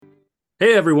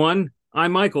Hey everyone,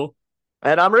 I'm Michael.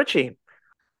 And I'm Richie.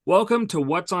 Welcome to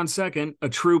What's on Second, a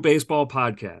true baseball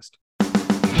podcast.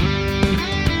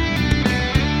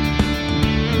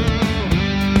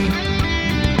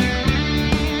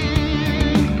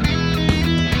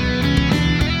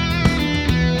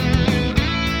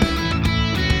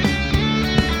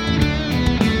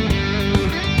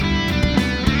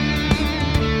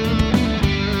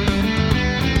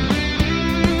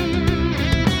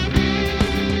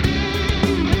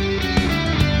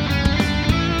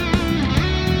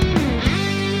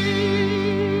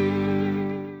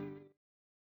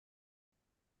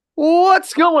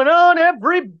 What's going on,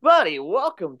 everybody?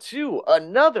 Welcome to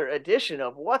another edition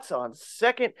of What's on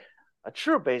Second, a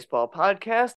true baseball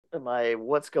podcast. My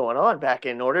What's Going On back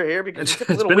in order here because we took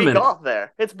a It's little been a week minute. off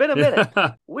there. It's been a minute.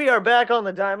 We are back on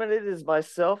the diamond. It is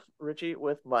myself, Richie,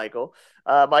 with Michael.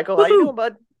 Michael, how you Woohoo! doing,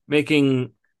 bud?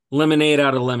 Making lemonade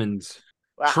out of lemons.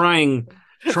 Wow. Trying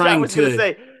I trying was going to to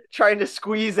say, trying to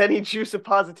squeeze any juice of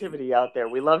positivity out there.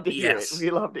 We love to hear it. yes. We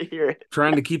love to hear it.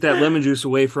 Trying to keep that lemon juice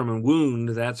away from a wound,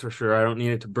 that's for sure. I don't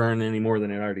need it to burn any more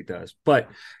than it already does. But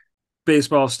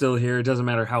baseball's still here. It doesn't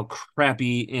matter how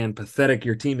crappy and pathetic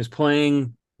your team is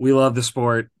playing. We love the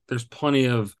sport. There's plenty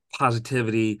of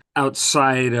positivity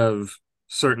outside of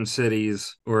certain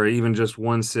cities or even just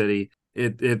one city.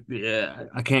 Yeah,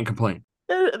 I can't complain.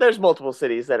 There's multiple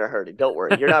cities that are hurting. Don't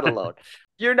worry, you're not alone.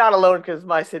 You're not alone because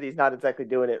my city's not exactly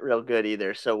doing it real good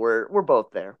either. So we're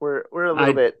both there. We're a little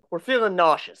I bit we're feeling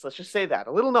nauseous. Let's just say that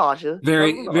a little nauseous, a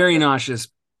little very nauseous. nauseous.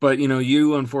 But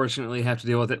you unfortunately have to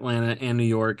deal with Atlanta and New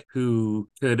York, who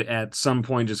could at some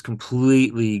point just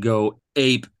completely go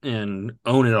ape and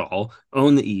own it all,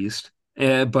 own the East.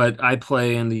 But I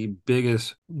play in the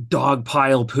biggest dog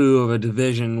pile poo of a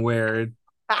division where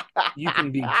you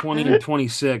can be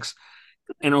 20-26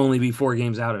 and only be 4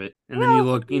 games out of it. And then you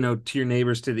Well, look, to your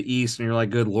neighbors to the east, and you're like,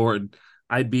 "Good Lord,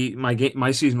 I'd be my game.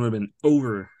 My season would have been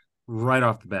over right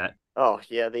off the bat." oh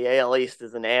yeah, the AL East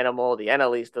is an animal. The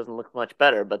NL East doesn't look much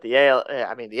better, but the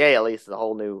AL East is a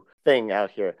whole new thing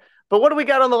out here. But what do we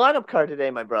got on the lineup card today,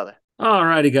 my brother? All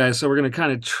righty, guys. So we're going to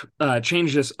kind of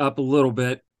change this up a little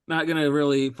bit. Not going to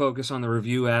really focus on the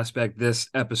review aspect this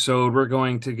episode. We're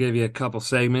going to give you a couple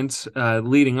segments,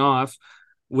 leading off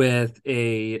with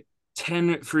a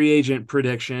 10 free agent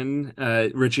prediction.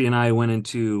 Richie and I went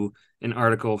into an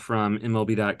article from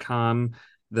MLB.com,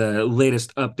 the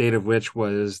latest update of which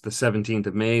was the 17th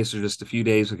of May, so just a few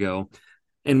days ago.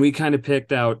 And we kind of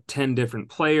picked out 10 different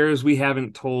players. We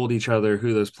haven't told each other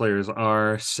who those players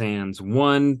are, sans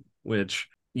one, which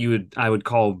I would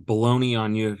call baloney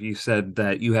on you if you said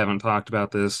that you haven't talked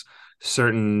about this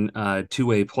certain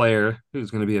two-way player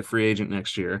who's going to be a free agent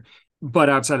next year. But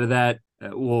outside of that,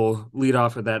 we'll lead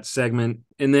off with that segment,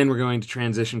 and then we're going to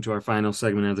transition to our final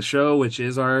segment of the show, which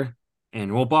is our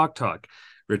annual Bach Talk.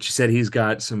 Richie said he's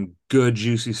got some good,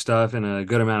 juicy stuff and a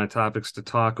good amount of topics to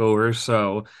talk over,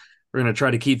 so we're going to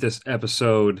try to keep this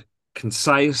episode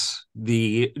concise.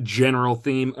 The general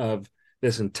theme of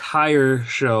this entire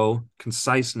show,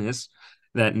 conciseness,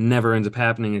 that never ends up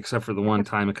happening except for the one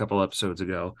time a couple episodes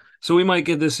ago. So we might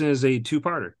get this as a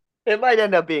two-parter. It might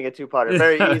end up being a two-parter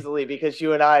very easily because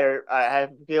you and I have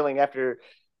a feeling after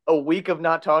a week of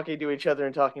not talking to each other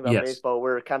and talking about Yes. baseball,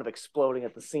 we're kind of exploding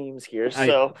at the seams here. I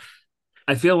So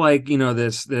I feel like,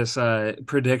 this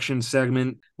prediction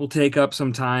segment will take up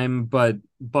some time, but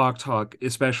Bach Talk,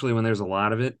 especially when there's a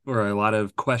lot of it or a lot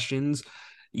of questions,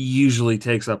 usually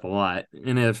takes up a lot.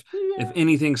 And if yeah.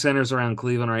 anything centers around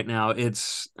Cleveland right now,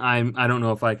 I don't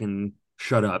know if I can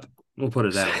shut up. We'll put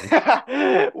it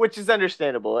that Which is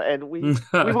understandable, and we way.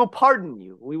 will pardon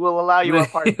you. We will allow you our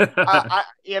pardon.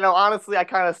 Honestly, I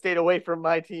kind of stayed away from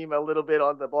my team a little bit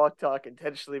on the block talk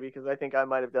intentionally because I think I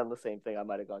might have done the same thing. I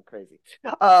might have gone crazy.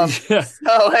 Yeah.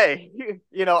 So hey,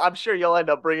 I'm sure you'll end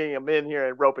up bringing him in here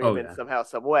and roping Oh him in yeah. somehow,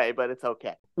 some way, but it's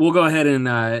okay. We'll go ahead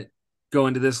and go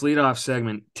into this leadoff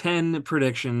segment. 10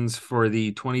 predictions for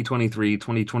the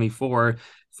 2023-2024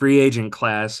 free agent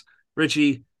class.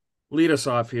 Richie, lead us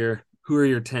off here. Who are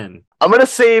your 10? I'm gonna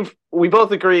save. We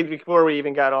both agreed before we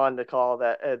even got on the call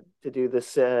that to do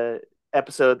this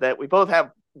episode that we both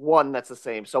have one that's the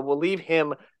same. So we'll leave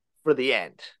him for the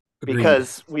end Agreed.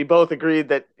 because we both agreed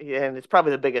that, and it's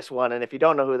probably the biggest one. And if you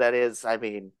don't know who that is, I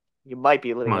mean, you might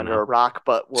be Come living on under now. a rock,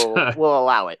 but we'll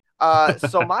allow it.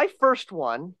 So my first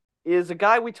one is a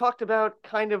guy we talked about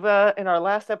kind of in our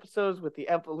last episodes with the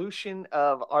evolution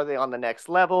of are they on the next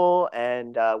level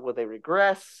and will they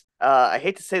regress? I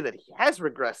hate to say that he has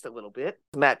regressed a little bit.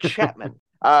 Matt Chapman. He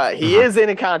Uh-huh. is in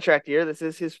a contract year. This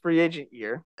is his free agent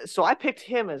year. So I picked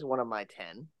him as one of my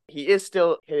 10. he is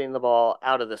still hitting the ball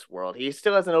out of this world. He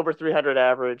still has an over 300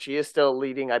 average. He is still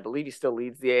leading. I believe he still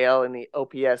leads the AL in the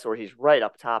OPS, or he's right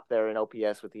up top there in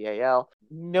OPS with the AL.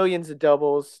 Millions of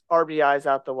doubles, RBIs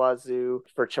out the wazoo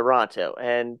for Toronto,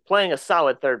 and playing a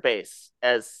solid third base,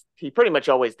 as he pretty much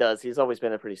always does. He's always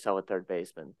been a pretty solid third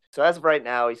baseman. So as of right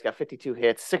now, he's got 52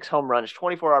 hits, 6 home runs,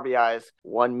 24 RBIs,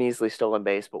 1 measly stolen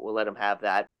base, but we'll let him have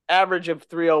that. Average of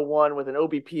 301 with an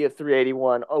OBP of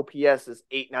 381. OPS is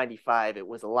 895. It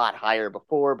was a lot higher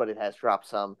before, but it has dropped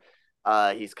some.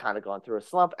 He's kind of gone through a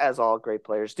slump, as all great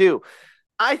players do.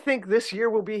 I think this year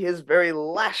will be his very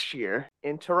last year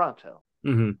in Toronto.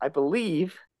 Mm-hmm. I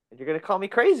believe, and you're going to call me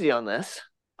crazy on this,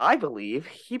 I believe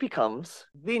he becomes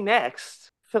the next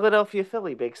Philadelphia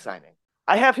Philly big signing.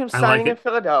 I have him I like signing in it.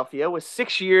 Philadelphia with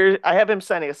 6 years. I have him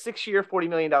signing a 6-year, $40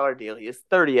 million deal. He is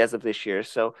 30 as of this year.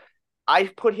 So I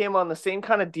put him on the same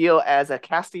kind of deal as a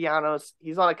Castellanos.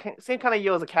 He's on a same kind of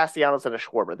deal as a Castellanos and a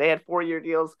Schwarber. They had 4-year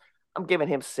deals. I'm giving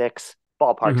him 6.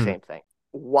 Ballpark, Mm-hmm. same thing.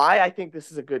 Why I think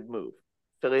this is a good move.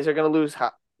 Phillies are going to lose.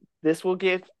 This will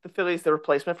give the Phillies the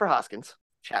replacement for Hoskins.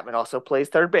 Chapman also plays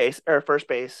third base or first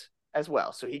base as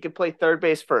well. So he could play third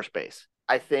base, first base.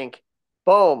 I think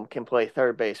Bohm can play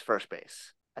third base, first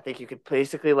base. I think you could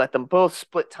basically let them both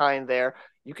split time there.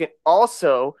 You can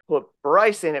also put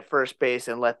Bryce in at first base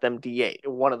and let them DH,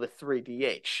 one of the 3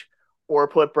 DH. Or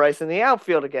put Bryce in the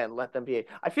outfield again, let them be.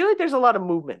 I feel like there's a lot of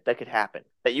movement that could happen,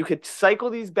 that you could cycle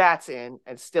these bats in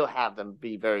and still have them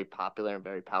be very popular and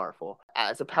very powerful.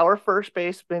 As a power first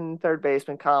baseman, third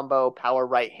baseman combo, power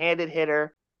right-handed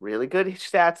hitter, really good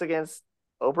stats against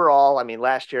overall. I mean,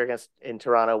 last year against in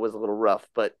Toronto was a little rough,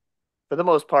 but for the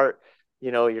most part,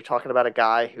 you're talking about a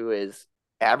guy who is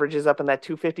averages up in that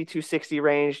 250, 260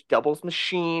 range, doubles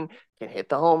machine, can hit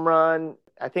the home run.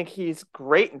 I think he's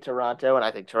great in Toronto, and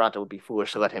I think Toronto would be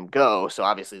foolish to let him go. So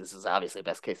obviously, this is obviously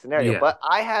best case scenario. Yeah. But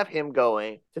I have him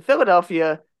going to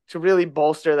Philadelphia to really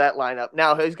bolster that lineup.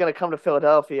 Now he's going to come to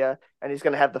Philadelphia, and he's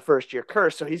going to have the first year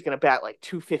curse, so he's going to bat like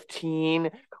 215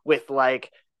 with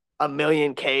like a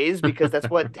million Ks, because that's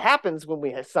what happens when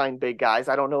we sign big guys.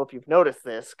 I don't know if you've noticed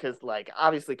this, because like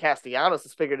obviously Castellanos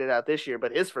has figured it out this year,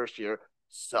 but his first year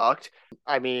sucked.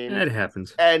 I mean, It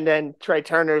happens. and then Trey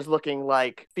Turner's looking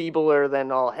like feebler than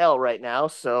all hell right now.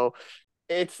 So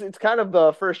it's kind of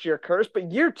the first year curse,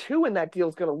 but year 2 in that deal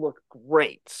is going to look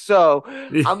great. So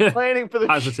I'm planning for the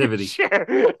Positivity.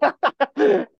 future.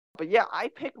 But yeah, I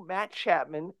pick Matt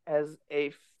Chapman as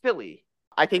a Philly.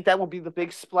 I think that will be the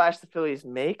big splash the Phillies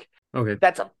make. Okay.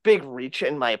 That's a big reach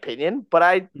in my opinion, but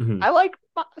Mm-hmm. I like,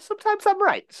 sometimes I'm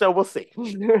right. So we'll see.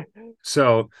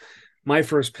 So my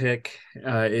first pick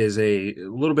is a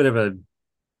little bit of a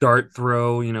dart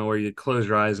throw, where you close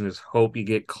your eyes and just hope you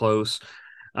get close.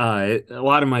 A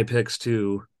lot of my picks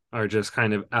too are just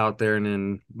kind of out there and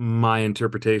in my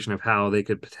interpretation of how they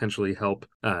could potentially help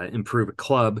improve a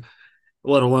club,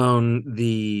 let alone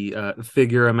the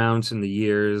figure amounts and the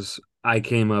years I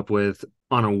came up with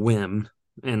on a whim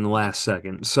in the last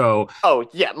second. So, Oh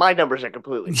yeah, my numbers are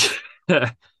completely just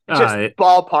uh,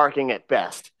 ballparking at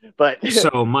best. But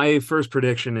so my first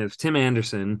prediction is Tim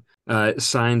Anderson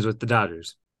signs with the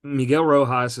Dodgers. Miguel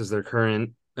Rojas is their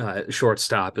current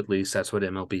shortstop, at least that's what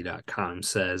MLB.com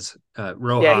says. yeah, he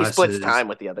Rojas splits is, time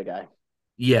with the other guy.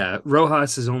 yeah,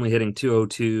 Rojas is only hitting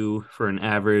 202 for an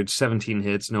average, 17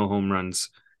 hits, no home runs,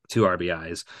 2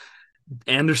 RBIs.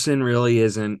 Anderson really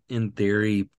isn't, in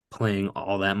theory, playing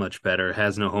all that much better,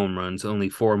 has no home runs, only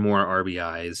 4 more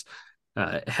RBIs,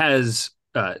 has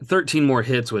 13 more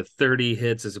hits with 30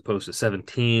 hits as opposed to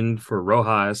 17 for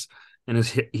Rojas, and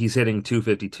he's hitting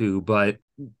 252. But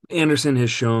Anderson has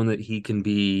shown that he can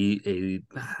be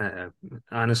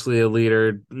honestly a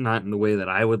leader, not in the way that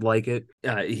I would like it.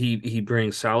 He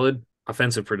brings solid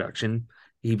offensive production.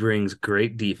 He brings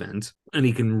great defense, and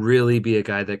he can really be a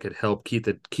guy that could help keep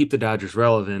the Dodgers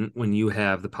relevant when you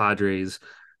have the Padres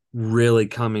really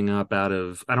coming up out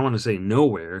of, I don't want to say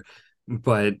nowhere,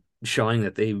 but showing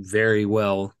that they very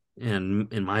well,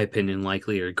 and in my opinion,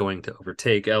 likely are going to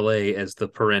overtake LA as the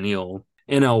perennial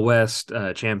NL West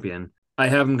champion. I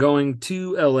have him going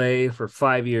to LA for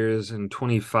 5 years and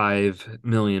 25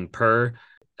 million per.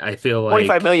 I feel 25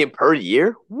 like, million per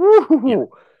year. yeah, Woo!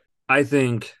 I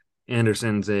think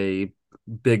Anderson's a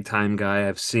big time guy.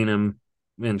 I've seen him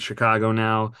in Chicago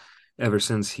now ever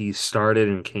since he started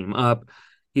and came up.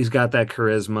 He's got that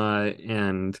charisma,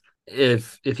 and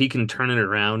if he can turn it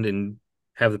around and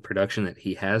have the production that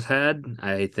he has had,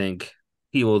 I think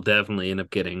he will definitely end up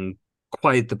getting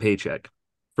quite the paycheck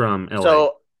from LA.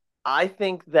 So I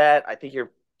think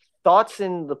your thoughts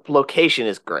in the location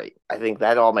is great. I think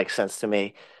that all makes sense to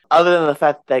me. Other than the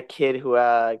fact that kid who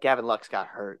Gavin Lux got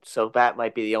hurt, so that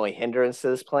might be the only hindrance to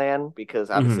this plan because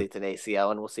Hmm. obviously it's an ACL,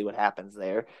 and we'll see what happens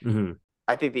there. Hmm.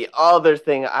 I think the other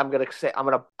thing I'm going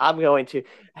to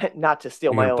not to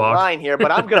steal You're my gonna own balk. line here,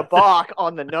 but I'm gonna balk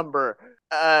on the number.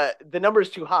 The number is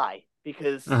too high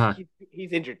because Uh-huh.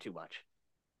 he's injured too much.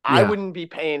 I Yeah. wouldn't be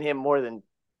paying him more than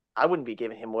I wouldn't be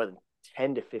giving him more than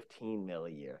 10 to 15 mil a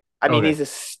year. I mean, Okay. he's a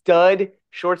stud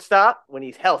shortstop when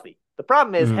he's healthy. The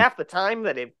problem is Hmm. half the time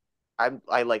that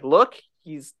I like look,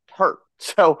 he's hurt.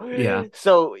 So Yeah.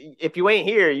 so if you ain't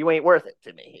here, you ain't worth it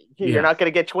to me. You're Yeah. not going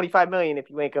to get 25 million if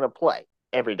you ain't going to play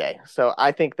every day. So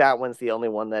I think that one's the only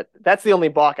one that's the only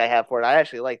balk I have for it. I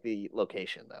actually like the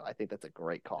location though. I think that's a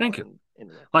great call Thank you.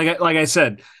 in Like I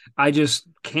said, I just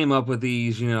came up with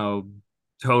these,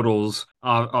 totals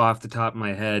off the top of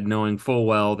my head, knowing full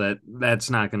well that that's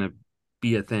not going to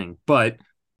be a thing. But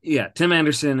yeah, Tim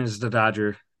Anderson is the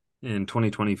Dodger in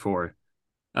 2024.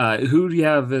 Who do you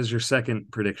have as your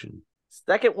second prediction?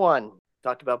 Second one,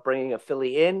 talked about bringing a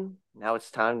Philly in. Now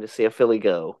it's time to see a Philly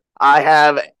go. I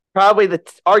have probably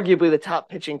arguably the top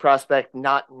pitching prospect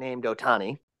not named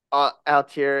Otani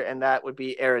out here, and that would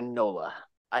be Aaron Nola.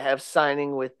 I have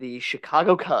signing with the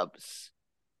Chicago Cubs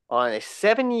on a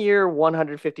 7-year,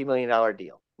 $150 million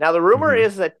deal. Now, the rumor Hmm.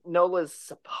 is that Nola's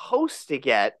supposed to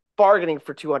get bargaining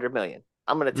for $200 million.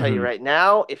 I'm going to tell you Hmm. right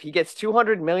now, if he gets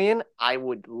 $200 million, I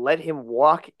would let him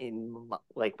walk in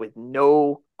like with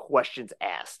no questions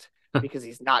asked because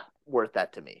he's not worth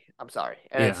that to me. I'm sorry.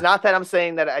 And it's Yeah. not that I'm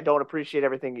saying that I don't appreciate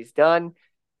everything he's done,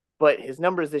 but his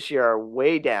numbers this year are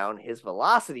way down. His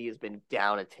velocity has been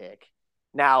down a tick.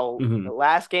 Now, the Hmm.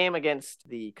 last game against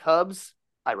the Cubs,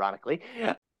 ironically,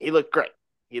 he looked great.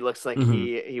 He looks like Hmm.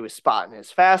 he was spotting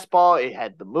his fastball. It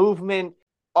had the movement.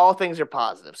 All things are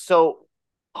positive. So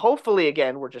hopefully,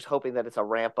 again, we're just hoping that it's a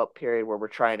ramp up period where we're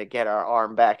trying to get our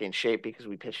arm back in shape because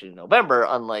we pitched in November,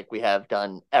 unlike we have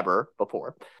done ever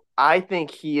before. I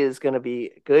think he is going to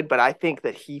be good, but I think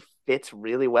that he fits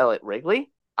really well at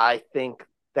Wrigley. I think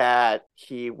that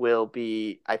he will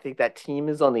be. I think that team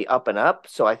is on the up and up,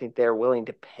 so I think they're willing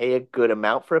to pay a good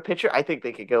amount for a pitcher. I think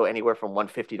they could go anywhere from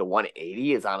 150 to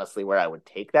 180 is honestly where I would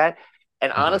take that.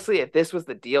 And Uh-huh. honestly, if this was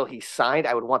the deal he signed,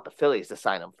 I would want the Phillies to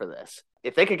sign him for this.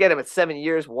 If they could get him at 7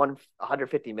 years,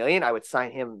 150 million, I would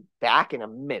sign him back in a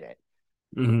minute.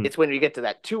 Hmm. It's when you get to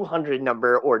that 200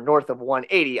 number or north of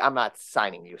 180, I'm not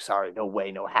signing you. Sorry, no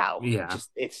way, no how. Yeah.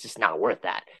 It's just not worth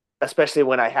that. Especially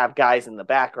when I have guys in the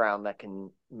background that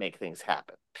can make things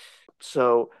happen.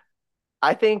 So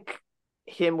I think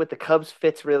him with the Cubs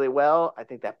fits really well. I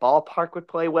think that ballpark would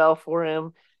play well for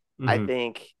him. I Hmm.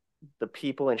 think the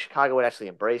people in Chicago would actually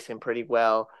embrace him pretty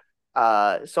well.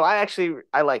 So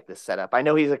I like this setup. I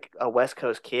know he's a West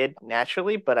Coast kid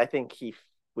naturally, but I think he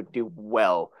would do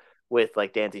well with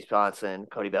like Dansby Swanson,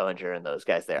 Cody Bellinger, and those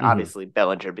guys there. Hmm. Obviously,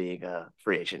 Bellinger being a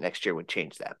free agent next year would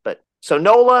change that. But so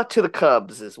Nola to the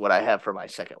Cubs is what I have for my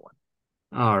second one.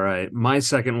 All right. My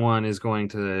second one is going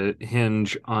to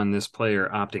hinge on this player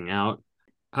opting out.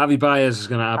 Javi Baez is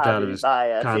going to opt out of Javi his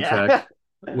Baez, contract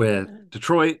yeah. with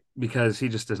Detroit because he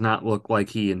just does not look like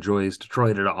he enjoys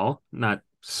Detroit at all. Not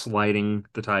slighting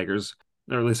the Tigers,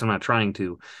 or at least I'm not trying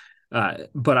to.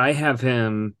 But I have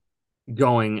him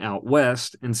going out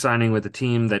west and signing with a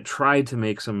team that tried to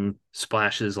make some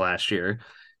splashes last year,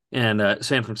 and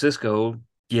San Francisco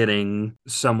getting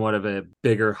somewhat of a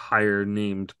bigger, higher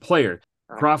named player.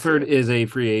 I can see Crawford it. is a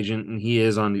free agent and he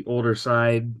is on the older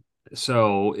side.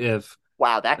 So if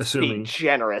Wow, that's being assuming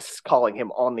generous calling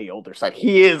him on the older side.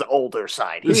 He is older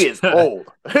side. He this is old.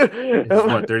 is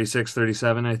what 36,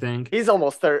 37, I think. He's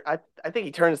almost 30. I think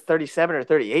he turns 37 or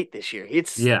 38 this year.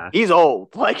 Yeah. He's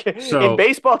old. Like in So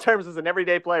baseball terms, as an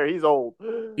everyday player, he's old.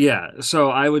 yeah, so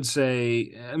I would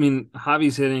say, I mean,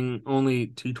 Javi's hitting only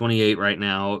 228 right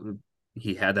now.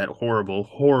 He had that horrible,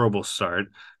 horrible start,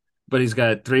 but he's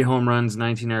got 3 home runs,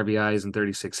 19 RBIs, and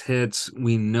 36 hits.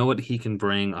 We know what he can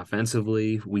bring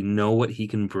offensively. We know what he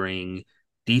can bring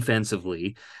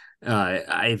defensively.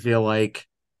 I feel like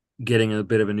getting a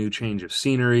bit of a new change of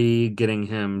scenery, getting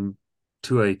him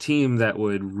to a team that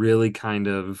would really kind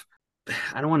of,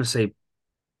 I don't want to say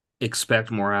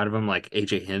expect more out of him. Like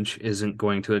AJ Hinch isn't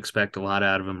going to expect a lot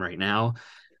out of him right now,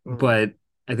 Mm. but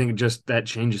I think just that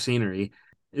change of scenery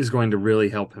is going to really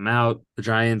help him out. The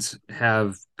Giants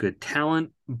have good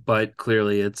talent, but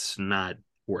clearly it's not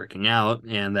working out.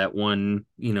 And that one,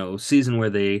 season where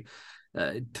they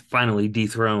finally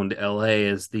dethroned LA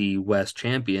as the West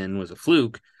champion was a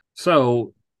fluke.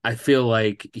 So I feel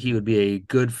like he would be a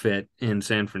good fit in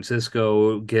San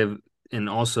Francisco, and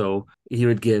also he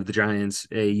would give the Giants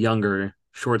a younger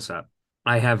shortstop.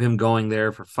 I have him going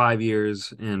there for 5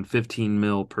 years and 15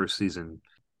 mil per season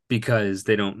because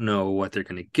they don't know what they're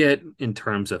going to get in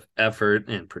terms of effort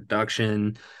and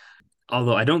production.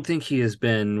 Although I don't think he has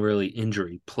been really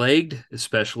injury plagued,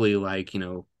 especially like,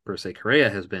 Per se Correa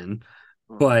has been.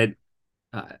 Mhm. But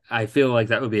I feel like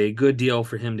that would be a good deal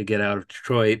for him to get out of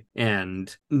Detroit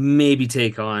and maybe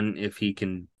take on, if he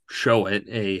can show it,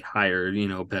 a higher,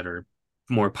 better,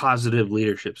 more positive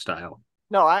leadership style.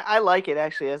 No, I like it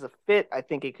actually as a fit. I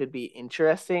think it could be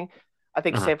interesting. I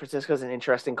think Uh-huh. San Francisco's an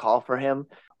interesting call for him.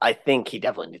 I think he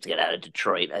definitely needs to get out of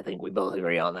Detroit. I think we both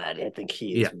agree on that. I think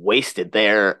he is Yeah. wasted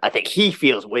there. I think he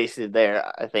feels wasted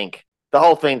there. I think the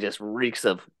whole thing just reeks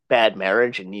of bad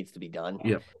marriage and needs to be done.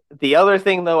 Yep. The other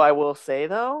thing, though, I will say,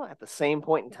 though, at the same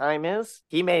point in time, is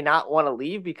he may not want to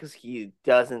leave because he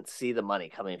doesn't see the money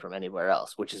coming from anywhere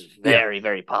else, which is Yeah. very,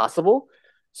 very possible.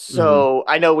 Hmm. So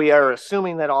I know we are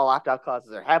assuming that all opt out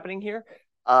clauses are happening here.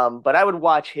 But I would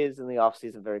watch his in the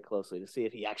offseason very closely to see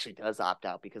if he actually does opt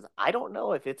out because I don't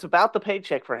know if it's about the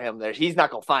paycheck for him. He's not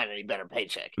going to find any better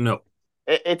paycheck. No.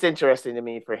 It's interesting to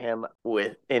me for him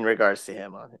with in regards to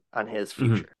him on his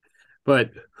Hmm. future.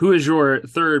 But who is your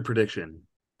third prediction?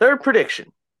 Third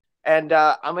prediction, and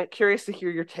I'm curious to hear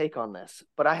your take on this.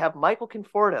 But I have Michael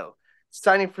Conforto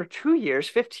signing for 2 years,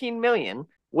 15 million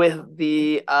with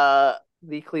the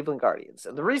Cleveland Guardians.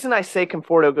 And the reason I say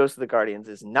Conforto goes to the Guardians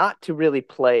is not to really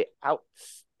play out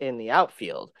in the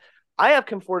outfield. I have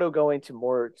Conforto going to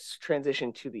more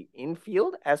transition to the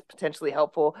infield as potentially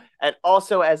helpful and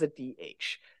also as a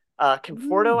DH.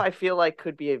 Conforto, I feel like,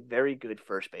 could be a very good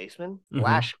first baseman. Mm-hmm.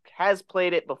 Lash has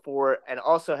played it before and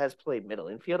also has played middle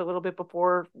infield a little bit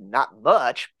before. Not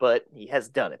much, but he has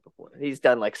done it before. He's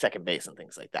done like second base and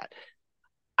things like that.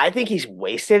 I think he's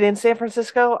wasted in San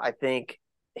Francisco. I think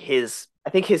his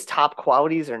top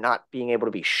qualities are not being able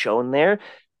to be shown there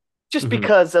just Mm-hmm.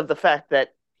 because of the fact that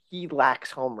he lacks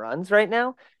home runs right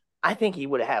now. I think he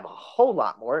would have a whole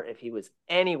lot more if he was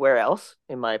anywhere else,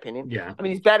 in my opinion. Yeah. I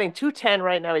mean, he's batting 210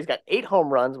 right now. He's got 8 home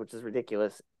runs, which is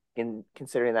ridiculous in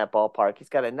considering that ballpark. He's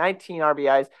got a 19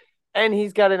 RBIs and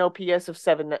he's got an OPS of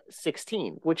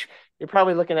 716, which you're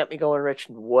probably looking at me going, Rich,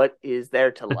 what is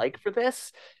there to like for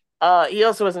this? He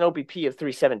also has an OBP of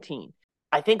 317.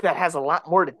 I think that has a lot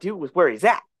more to do with where he's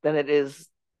at than it is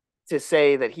to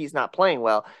say that he's not playing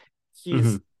well. Mm-hmm.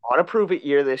 He's on a prove it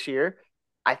year this year.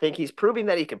 I think he's proving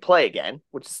that he can play again,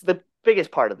 which is the biggest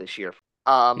part of this year.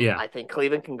 Yeah. I think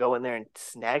Cleveland can go in there and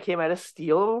snag him at a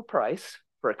steal of a price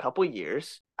for a couple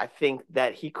years. I think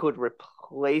that he could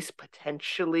replace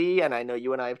potentially, and I know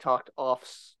you and I have talked off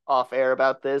air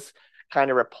about this,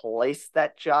 kind of replace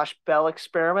that Josh Bell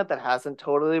experiment that hasn't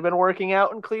totally been working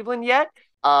out in Cleveland yet.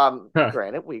 Huh.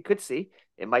 Granted, we could see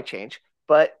it might change,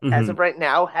 but as Mm-hmm. of right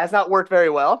now, has not worked very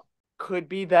well. Could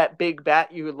be that big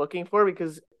bat you were looking for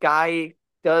because Guy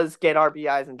does get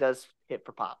RBIs and does hit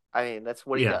for pop. I mean, that's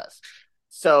what he Yeah. does.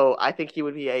 So I think he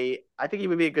would be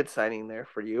a good signing there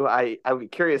for you. I would be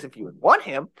curious if you would want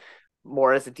him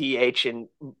more as a DH and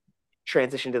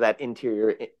transition to that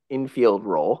interior infield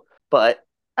role. But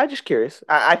I'm just curious.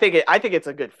 I think it's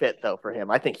a good fit though for him.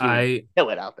 I think he would I kill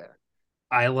it out there.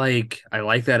 I like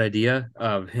that idea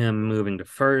of him moving to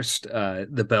first.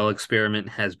 The Bell experiment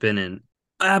has been an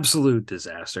absolute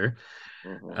disaster.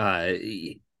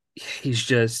 Mm-hmm. He's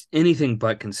just anything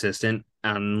but consistent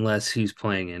unless he's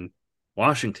playing in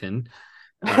Washington.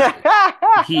 Uh,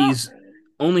 he's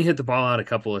only hit the ball out a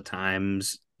couple of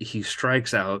times. He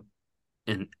strikes out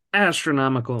an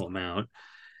astronomical amount.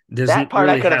 That Doesn't part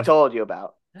I really could have have, told you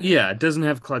about. yeah, doesn't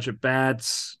have clutch at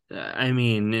bats. I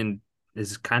mean, and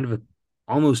is kind of a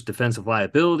almost defensive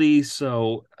liability.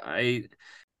 So I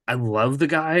love the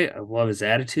guy. I love his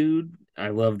attitude. I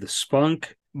love the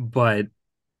spunk, but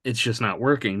it's just not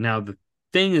working. Now the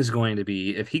thing is going to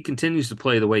be if he continues to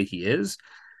play the way he is,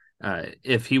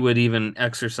 if he would even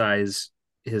exercise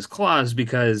his clause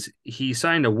because he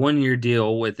signed a 1 year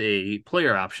deal with a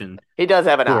player option He does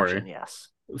have an for option, yes.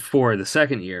 for the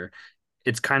second year.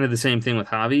 It's kind of the same thing with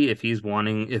Javi.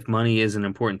 If money is an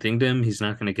important thing to him, he's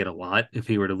not going to get a lot if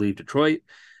he were to leave Detroit.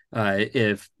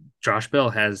 If Josh Bell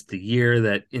has the year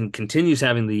that and continues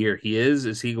having the year he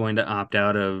is he going to opt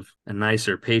out of a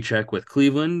nicer paycheck with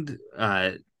Cleveland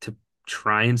to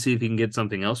try and see if he can get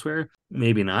something elsewhere?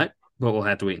 Maybe not, but we'll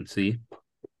have to wait and see.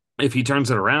 If he turns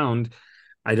it around,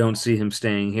 I don't see him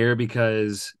staying here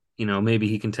because, maybe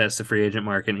he can test the free agent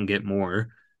market and get more,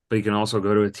 but he can also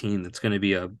go to a team that's going to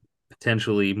be a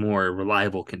potentially more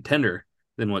reliable contender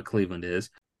than what Cleveland is.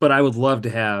 But I would love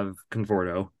to have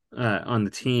Conforto on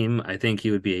the team. I think he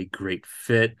would be a great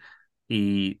fit.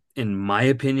 He, in my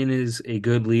opinion, is a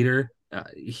good leader.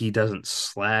 He doesn't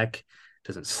slack,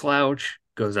 doesn't slouch.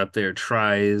 goes up there,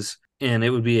 tries, and it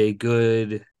would be a I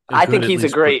good think at he's a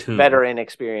least great platoon. veteran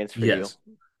experience for you. Yes,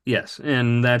 yes,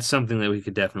 and that's something that we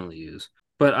could definitely use.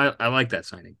 But I like that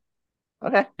signing,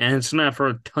 Okay. and it's not for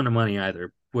a ton of money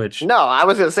either. Which, No, I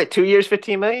was gonna say 2 years,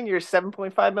 15 million. You're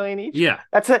 7.5 million each. yeah,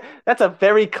 That's a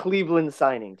very Cleveland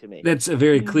signing to me. that's a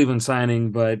very Cleveland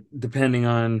signing. But depending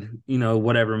on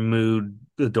whatever mood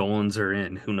the Dolans are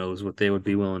in, who knows what they would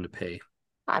be willing to pay.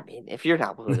 I mean, if you're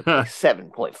not willing to pay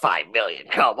 7.5 million,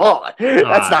 come on.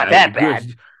 That's not that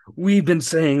bad. We've been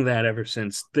saying that ever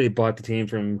since they bought the team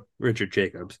from Richard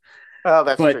Jacobs. Well,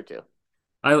 that's But true too.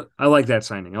 I like that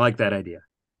signing. I like that idea.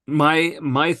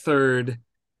 My third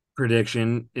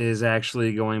prediction is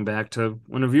actually going back to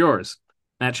one of yours,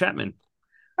 Matt Chapman.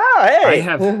 Oh, I hey.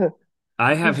 have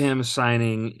I have him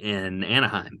signing in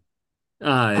Anaheim.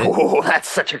 Oh, that's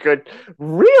such a good.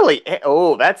 Really?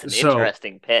 Oh, that's an So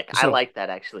interesting pick. I so like that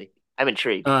actually. I'm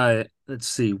intrigued. let's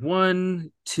see,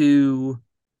 one, two,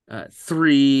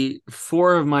 three,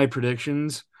 four of my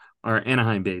predictions are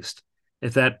Anaheim based.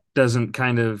 If that doesn't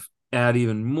kind of add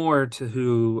even more to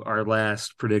who our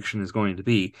last prediction is going to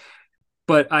be.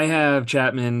 But I have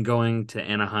Chapman going to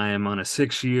Anaheim on a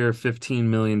 6 year, $15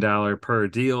 million per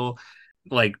deal.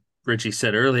 Like Richie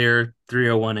said earlier,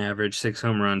 301 average, 6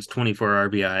 home runs, 24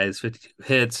 RBIs, 52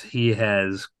 hits. He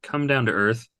has come down to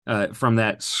earth from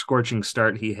that scorching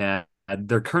start he had.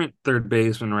 Their current third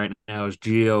baseman right now is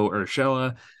Gio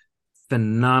Urshela,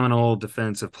 phenomenal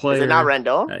defensive Is it not player.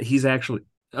 Rendon? He's actually,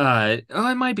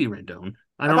 it might be Rendon.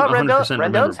 I I don't thought Rendon 100%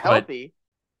 remember, Rendon's but healthy.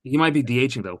 he might be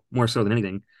DHing though, more so than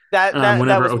anything. That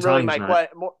Whenever was really Otani's my not.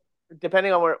 question.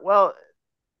 Depending on where, well,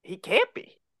 he can't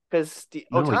be because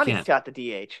No, he Otani's can't. got the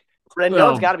DH. Rendon's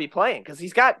Well, got to be playing because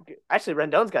he's got actually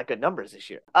Rendon's got good numbers this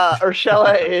year.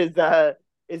 Urshela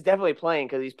is definitely playing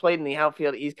because he's played in the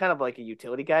outfield. He's kind of like a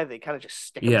utility guy. They kind of just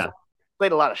stick him yeah. somewhere.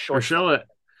 Played a lot of shortstop. Urshela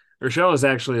Urshela is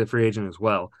actually a free agent as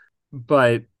well.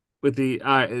 But with the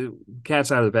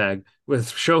cat's out of the bag, with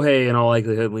Shohei in all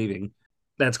likelihood leaving,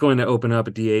 that's going to open up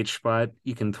a DH spot.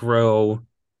 You can throw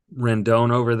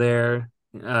Rendon over there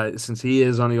since he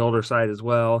is on the older side as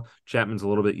well. Chapman's a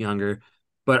little bit younger.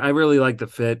 But I really like the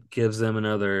fit, gives them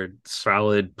another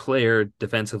solid player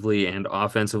defensively and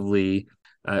offensively,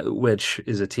 which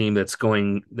is a team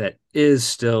that is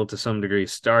still to some degree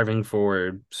starving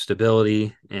for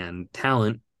stability and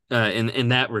talent in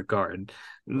that regard.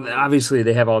 Mm-hmm. Obviously,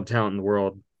 they have all the talent in the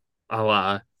world, a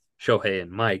la Shohei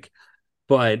and Mike,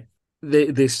 but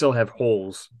they still have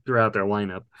holes throughout their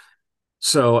lineup.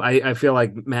 So I feel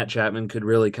like Matt Chapman could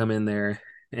really come in there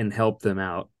and help them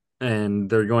out. And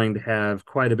they're going to have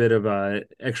quite a bit of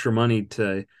extra money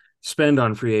to spend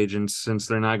on free agents since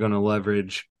they're not going to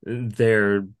leverage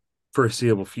their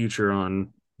foreseeable future on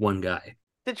one guy.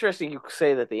 It's interesting you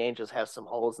say that the Angels have some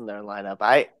holes in their lineup.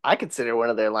 I consider one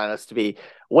of their lineups to be,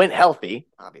 when healthy,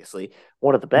 obviously,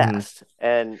 one of the Mm-hmm. best.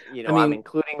 And, I I'm mean,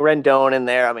 including Rendon in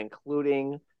there. I'm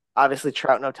including, obviously,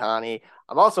 Trout and Otani.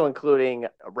 I'm also including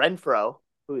Renfro,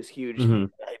 who is huge. He mm-hmm.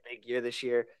 had a big year this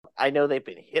year. I know they've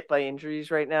been hit by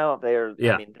injuries right now.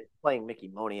 Yeah. They're playing Mickey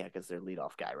Moniak as their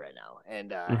leadoff guy right now.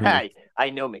 And Mm-hmm. I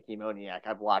know Mickey Moniak.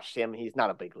 I've watched him. He's not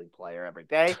a big league player every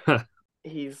day.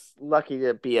 He's lucky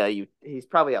to be he's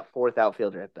probably a fourth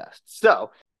outfielder at best. So,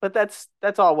 but that's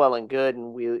all well and good,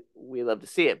 and we love to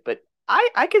see it. But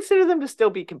I consider them to still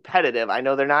be competitive. I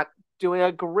know they're not doing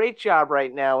a great job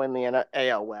right now in the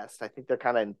AL West. I think they're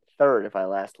kind of in third if I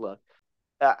last looked.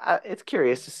 It's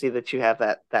curious to see that you have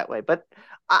that way, but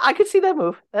I could see that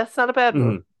move. That's not a bad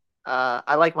move. Mm-hmm.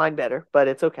 I like mine better, but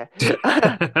it's okay.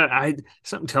 I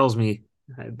Something tells me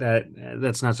that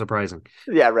that's not surprising.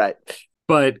 Yeah, right.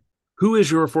 But who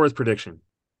is your fourth prediction?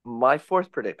 My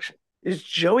fourth prediction is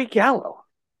Joey Gallo.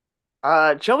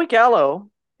 Joey Gallo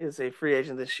is a free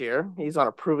agent this year. He's on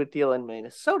a prove-it deal in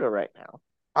Minnesota right now.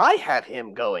 I have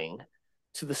him going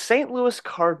to the St. Louis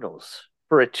Cardinals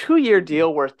for a 2 year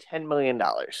deal worth $10 million.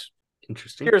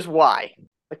 Interesting. Here's why.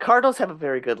 The Cardinals have a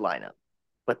very good lineup,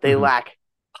 but they Mm-hmm. lack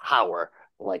power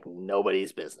like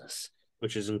nobody's business.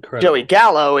 Which is Joey incredible.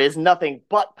 Gallo is nothing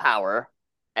but power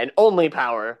and only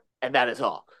power, and that is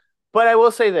all. But I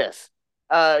will say this.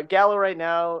 Gallo right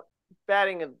now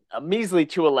batting a measly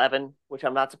 211, which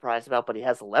I'm not surprised about, but he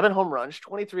has 11 home runs,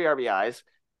 23 RBIs.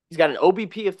 He's got an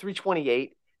OBP of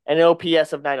 328 and an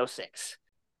OPS of 906.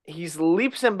 He's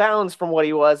leaps and bounds from what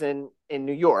he was in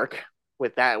New York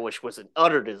with that, which was an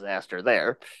utter disaster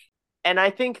there. And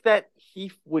I think that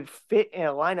he would fit in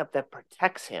a lineup that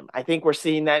protects him. I think we're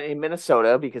seeing that in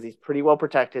Minnesota because he's pretty well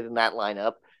protected in that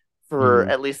lineup for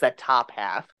Mm-hmm. at least that top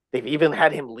half. They've even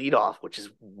had him lead off, which is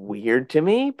weird to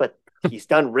me, but he's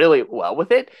done really well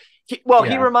with it. He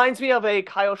Yeah. reminds me of a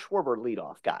Kyle Schwarber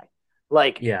leadoff guy.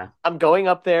 Like, Yeah. I'm going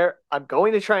up there, I'm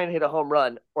going to try and hit a home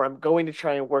run, or I'm going to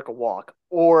try and work a walk,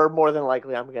 or more than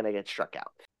likely, I'm going to get struck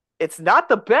out. It's not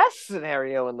the best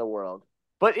scenario in the world,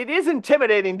 but it is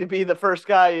intimidating to be the first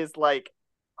guy is like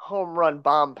home run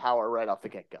bomb power right off the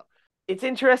get go. It's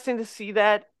interesting to see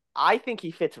that. I think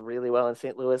he fits really well in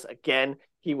St. Louis. Again,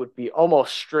 he would be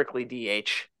almost strictly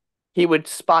DH. He would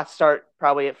spot start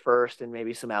probably at first and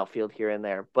maybe some outfield here and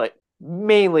there, but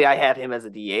mainly I have him as a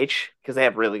DH because they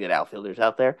have really good outfielders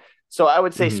out there. So I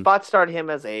would say Hmm. spot start him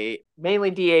as a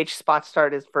mainly DH, spot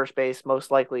start as first base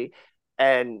most likely,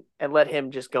 and let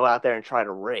him just go out there and try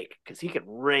to rake because he could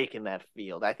rake in that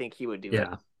field. I think he would do a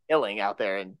Yeah. killing out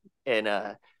there and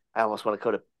I almost want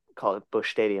to call it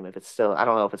Bush Stadium if it's still I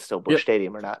don't know if it's still Bush Yep.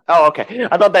 Stadium or not. Oh, okay.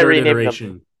 I thought they Third renamed them.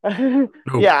 iteration.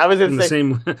 Nope. Yeah, I was gonna In the say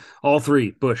same, all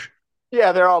three. Bush.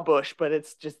 yeah, they're all Bush, but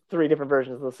it's just three different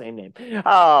versions of the same name.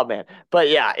 Oh man. But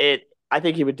yeah, I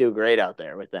think he would do great out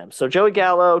there with them. So Joey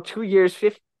Gallo, 2 years,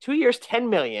 2 years, 10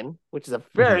 million, which is a Hmm.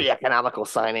 very economical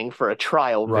signing for a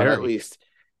trial run, at Very. least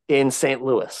in St.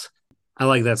 Louis. I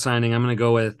like that signing. I'm going to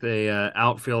go with a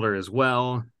outfielder as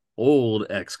well. Old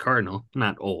ex Cardinal,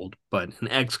 not old, but an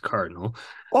ex Cardinal.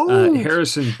 Old.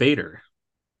 Harrison Bader.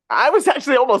 I was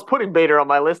actually almost putting Bader on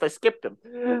my list. I skipped him.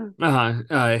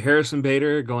 Harrison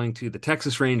Bader going to the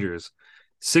Texas Rangers.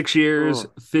 6 years,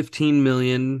 Oh. 15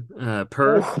 million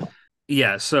per. Oof.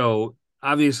 Yeah, so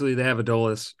obviously they have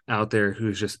Adolis out there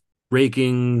who's just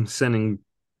raking, sending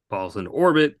balls into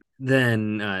orbit.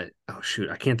 Then, oh shoot,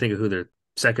 I can't think of who their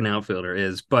second outfielder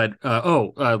is, but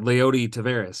Leody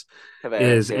Taveras Tavares,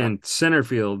 is yeah. in center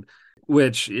field,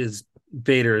 which is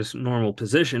Bader's normal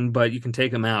position, but you can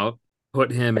take him out,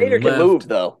 put him Bader in can move left.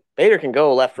 though. Bader can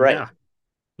go left, right. Yeah,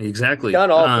 He's exactly. done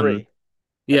all three. That's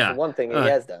the Yeah, one thing he uh,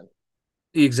 has done.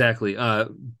 exactly.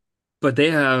 But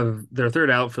they have their third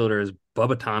outfielder is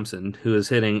Bubba Thompson, who is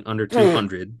hitting under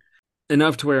 200,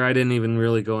 enough to where I didn't even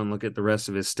really go and look at the rest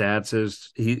of his stats.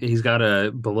 He's got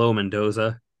a below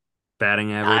Mendoza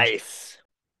batting average. Nice.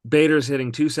 Bader's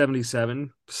hitting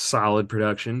 277, solid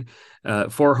production.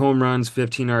 4 home runs,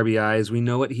 15 RBIs. We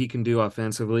know what he can do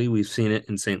offensively. We've seen it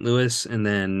in St. Louis, and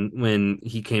then when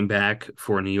he came back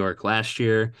for New York last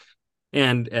year,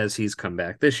 and as he's come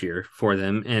back this year for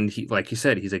them. And he, like you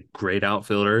said, he's a great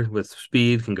outfielder with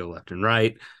speed, can go left and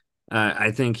right.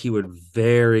 I think he would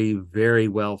very, very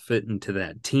well fit into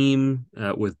that team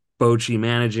with Bochy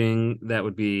managing. That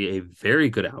would be a very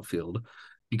good outfield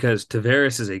because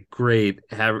Tavares is a great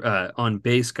on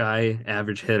base guy,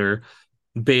 average hitter.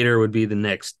 Bader would be the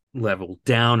next level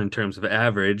down in terms of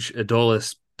average.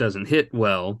 Adolis doesn't hit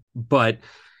well, but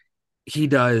he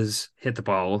does hit the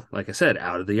ball, like I said,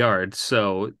 out of the yard.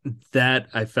 So that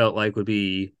I felt like would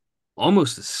be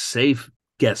almost a safe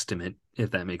guesstimate,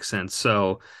 if that makes sense.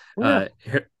 So Yeah.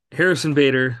 Harrison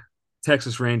Bader,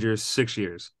 Texas Rangers, 6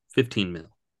 years, 15 mil.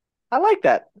 I like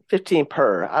that. 15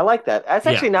 per. I like that. That's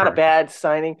Yeah, actually not a per. bad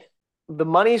signing. The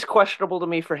money's questionable to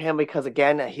me for him because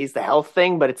again, he's the health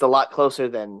thing, but it's a lot closer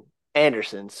than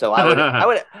Anderson. So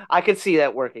I could see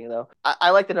that working though.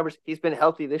 I like the numbers. He's been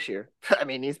healthy this year. I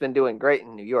mean, he's been doing great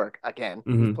in New York. Again,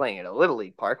 he's Hmm. playing at a little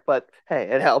league park, but hey,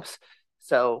 it helps.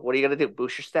 So what are you gonna do?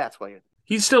 Boost your stats while you're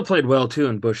He still played well too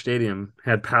in Bush Stadium.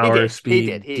 Had he power, did. He did.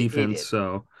 speed, He defense. did.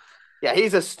 So Yeah,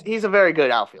 he's a very good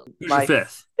outfield. who's your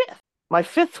fifth? My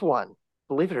fifth one,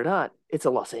 believe it or not, it's a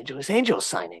Los Angeles Angels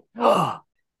signing.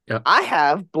 Yep. I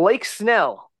have Blake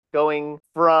Snell going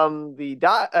from the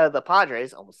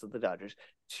Padres, almost to the Dodgers,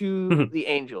 to the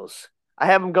Angels. I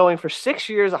have him going for 6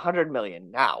 years, 100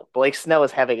 million. Now, Blake Snell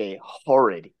is having a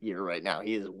horrid year right now.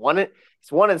 He's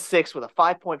 1-6 with a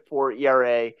 5.4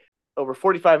 ERA over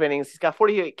 45 innings. He's got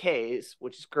 48 Ks,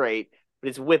 which is great, but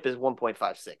his WHIP is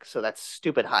 1.56, so that's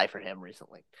stupid high for him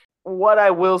recently. What I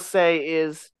will say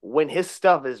is when his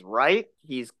stuff is right,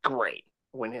 he's great.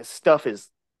 When his stuff is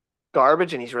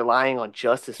garbage and he's relying on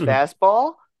just his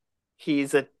fastball,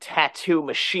 he's a tattoo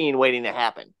machine waiting to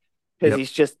happen because Yep.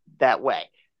 he's just that way.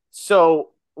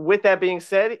 So, with that being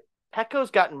said, Petco's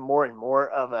gotten more and more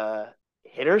of a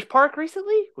hitter's park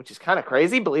recently, which is kind of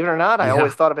crazy. Believe it or not, I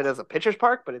always Yeah. thought of it as a pitcher's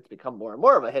park, but it's become more and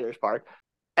more of a hitter's park.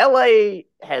 LA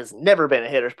has never been a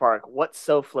hitter's park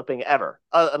whatso flipping ever,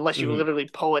 unless you Hmm. literally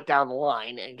pull it down the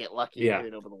line and get lucky and Yeah. hit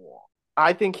it over the wall.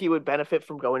 I think he would benefit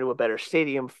from going to a better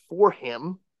stadium for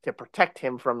him to protect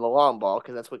him from the long ball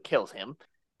because that's what kills him.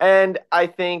 And I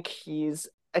think he's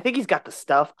got the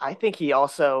stuff. I think he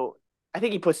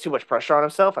puts too much pressure on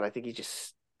himself, and I think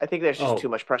there's just too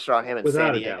Oh, much pressure on him in San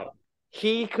without a Diego. doubt.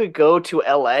 He could go to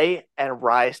LA and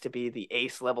rise to be the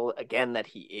ace level again that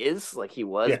he is, like he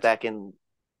was Yes. back in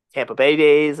Tampa Bay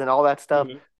days and all that stuff.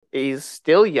 Mhm. He's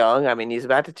still young. I mean, he's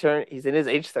in his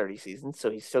age 30 season, so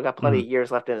he's still got plenty Mhm. of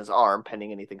years left in his arm,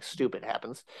 pending anything stupid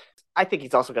happens. I think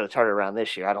he's also going to turn it around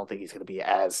this year. I don't think he's going to be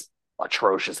as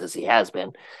atrocious as he has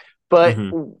been. But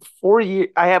Mhm. 4 years,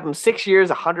 I have him 6 years,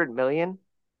 100 million.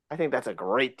 I think that's a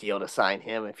great deal to sign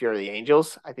him. If you're the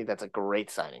Angels, I think that's a great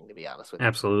signing, to be honest with you.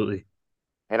 Absolutely.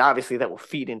 And obviously, that will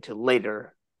feed into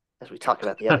later as we talk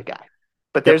about the other guy.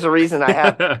 But there's Yep. a reason I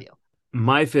have that deal.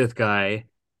 My fifth guy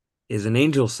is an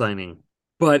Angel signing,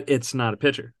 but it's not a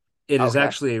pitcher. It is Okay.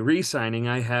 actually a re-signing.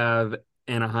 I have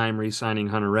Anaheim re-signing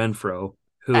Hunter Renfro,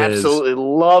 Absolutely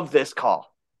love this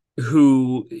call.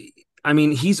 who I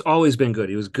mean, he's always been good.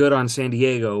 He was good on San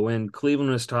Diego when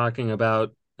Cleveland was talking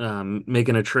about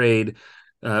making a trade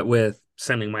with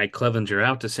sending Mike Clevenger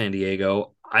out to San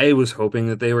Diego. I was hoping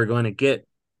that they were going to get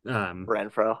um,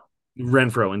 Renfro.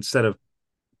 Renfro instead of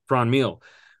Meal.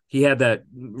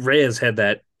 Reyes had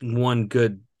that one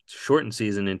good shortened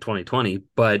season in 2020,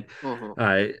 but Mm-hmm.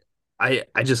 uh,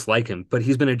 I just like him. But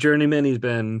he's been a journeyman. He's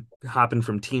been hopping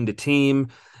from team to team,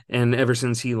 and ever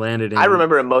since he landed I in,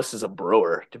 remember him most as a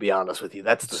Brewer, to be honest with you.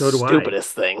 That's the so do I.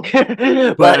 stupidest thing. But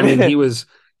I mean, But he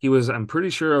was. I'm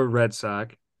pretty sure a Red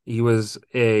Sox. He was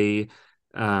a he's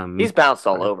um. bounced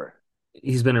all over.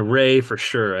 He's been a Ray for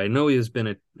sure. I know he has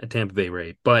been a Tampa Bay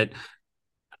Ray, but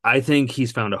I think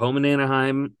he's found a home in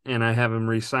Anaheim, and I have him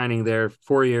re-signing there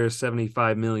 4 years,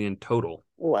 75 million total.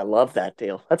 Oh, I love that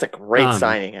deal. That's a great Um,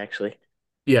 signing, actually.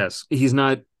 yes, he's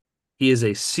not. He is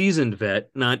a seasoned vet,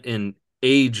 not an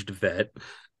aged vet,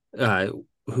 uh,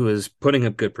 who is putting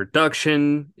up good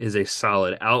production, is a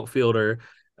solid outfielder,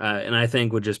 and I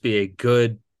think would just be a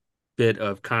good bit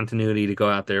of continuity to go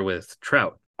out there with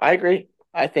Trout. I agree.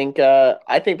 I think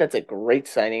that's a great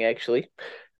signing, actually.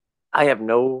 I have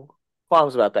no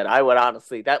qualms about that. I would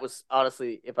honestly, that was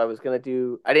honestly, if I was gonna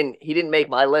do, he didn't make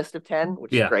my list of 10,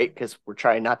 which is Yeah, great because we're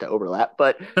trying not to overlap.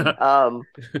 But um,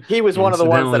 he was one of the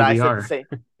ones that incidentally, I we said the are. same.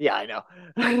 Yeah, I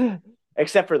know.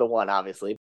 Except for the one,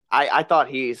 obviously. I thought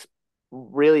he's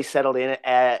really settled in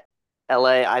at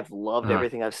LA. I've loved Uh,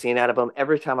 everything I've seen out of him.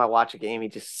 Every time I watch a game, he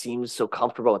just seems so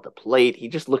comfortable at the plate. He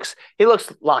looks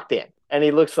locked in, and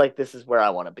he looks like this is where I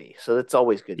want to be. So that's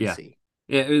always good to yeah. see.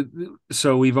 Yeah,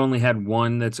 so we've only had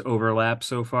one that's overlapped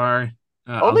so far.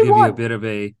 I'll Only give you a one. bit of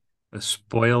a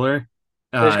spoiler.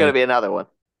 There's going Uh, to be another one.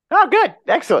 Oh, good.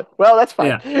 Excellent. Well, that's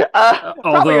fine. yeah.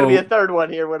 Probably going to be a Although, third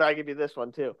one here when I give you this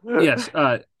one, too. yes.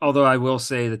 Although I will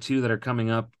say the two that are coming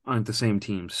up aren't the same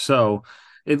teams, so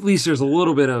at least there's a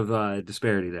little bit of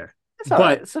disparity there. It's all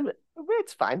But right.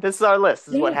 It's fine. This is our list.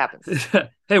 This is what yeah, happens.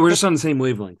 hey, we're just on the same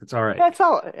wavelength. It's all right. That's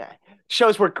all. Yeah.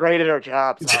 Shows we're great at our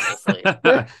jobs, obviously.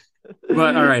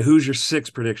 But all right, who's your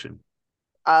sixth prediction?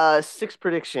 Sixth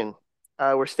prediction.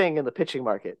 We're staying in the pitching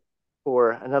market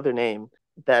for another name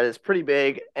that is pretty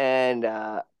big, and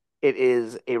it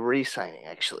is a re-signing.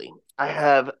 Actually, I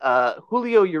have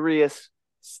Julio Urias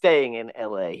staying in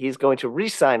LA. He's going to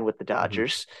re-sign with the Mhm.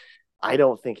 Dodgers. I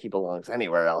don't think he belongs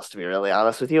anywhere else, to be really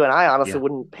honest with you. And I honestly Yeah.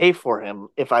 wouldn't pay for him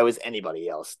if I was anybody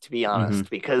else, to be Hmm. honest,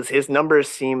 because his numbers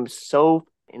seem so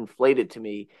inflated to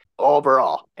me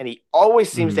overall. And he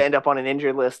always seems Hmm. to end up on an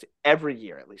injured list every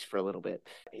year, at least for a little bit.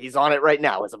 He's on it right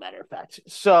now, as a matter of fact.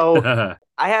 So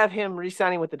I have him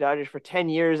re-signing with the Dodgers for 10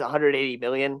 years, 180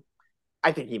 million.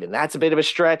 I think even that's a bit of a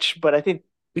stretch, but I think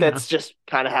Yeah. that's just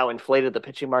kind of how inflated the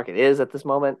pitching market is at this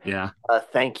moment. Yeah.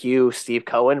 Thank you, Steve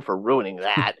Cohen, for ruining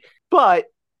that. But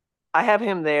I have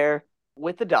him there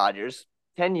with the Dodgers,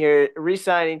 10 years,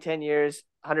 re-signing 10 years,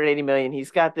 180 million.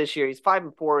 He's got this year. He's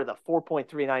 5-4 with a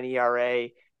 4.39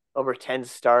 ERA over 10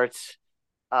 starts.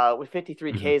 With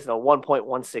 53 Hmm. Ks and a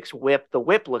 1.16 whip. The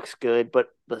whip looks good, but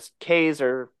the Ks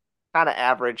are kind of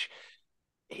average.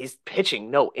 He's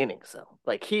pitching no innings though.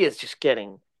 Like he is just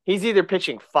getting he's either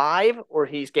pitching five or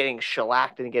he's getting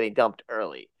shellacked and getting dumped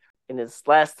early. In his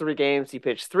last three games, he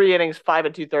pitched 3 innings, 5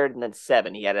 and 2/3, and then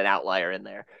seven. He had an outlier in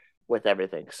there with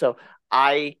everything. So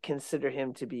I consider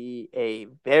him to be a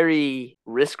very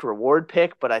risk reward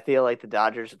pick, but I feel like the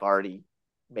Dodgers have already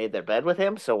made their bed with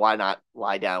him. So why not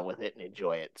lie down with it and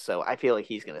enjoy it? So I feel like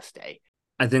he's going to stay.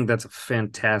 I think that's a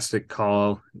fantastic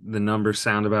call. The numbers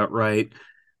sound about right.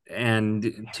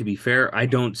 And to be fair, I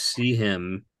don't see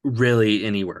him really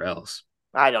anywhere else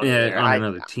I don't either. on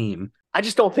another team. I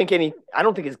just don't think I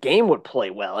don't think his game would play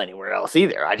well anywhere else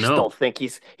either. I just No. don't think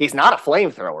he's not a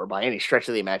flamethrower by any stretch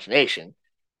of the imagination.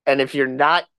 And if you're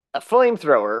not a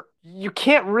flamethrower, you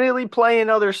can't really play in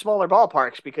other smaller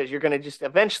ballparks because you're going to just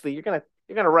eventually you're going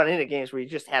to run into games where you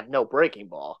just have no breaking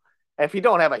ball. And if you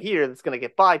don't have a heater that's going to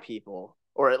get by people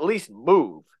or at least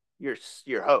move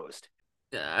your host.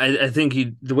 I think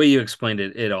the way you explained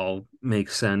it, it all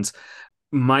makes sense.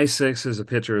 My six is a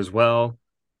pitcher as well,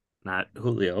 not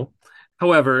Julio.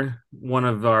 However, one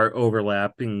of our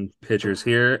overlapping pitchers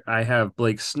here, I have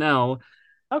Blake Snell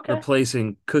Okay.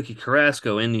 replacing Cookie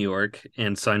Carrasco in New York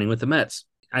and signing with the Mets.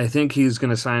 I think he's going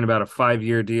to sign about a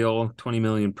 5-year deal, 20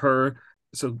 million per.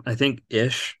 So I think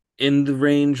ish in the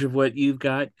range of what you've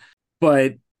got.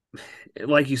 But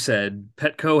like you said,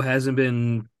 Petco hasn't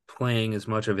been playing as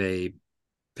much of a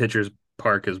pitcher's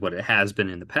park as what it has been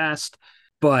in the past.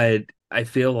 But I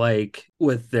feel like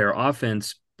with their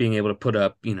offense being able to put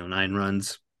up, 9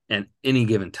 runs at any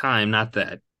given time, not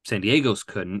that San Diego's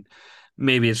couldn't,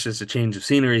 maybe it's just a change of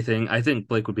scenery thing. I think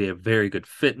Blake would be a very good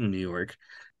fit in New York.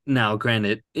 Now,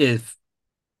 granted, if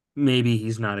maybe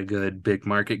he's not a good big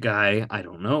market guy, I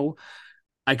don't know.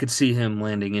 I could see him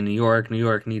landing in New York. New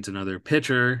York needs another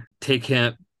pitcher. Take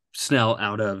him Snell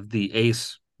out of the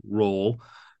ace role,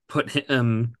 put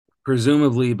him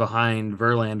presumably behind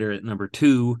Verlander at number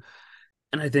 2,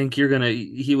 and I think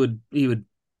he would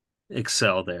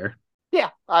excel there. Yeah,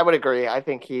 I would agree. I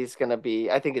think he's going to be,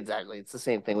 I think exactly. It's the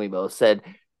same thing we both said.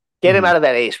 Get him Mm-hmm. out of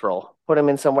that ace role, put him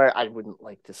in somewhere. I wouldn't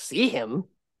like to see him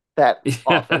that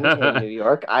often in Yeah. New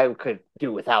York. I could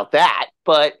do without that.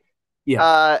 But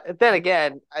Yeah. then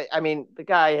again, I mean, the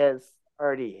guy has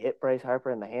already hit Bryce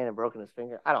Harper in the hand and broken his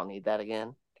finger. I don't need that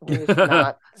again. Can we just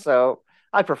not? So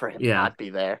I prefer him Yeah. not be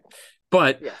there.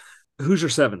 But Yes. who's your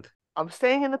seventh? I'm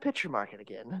staying in the pitcher market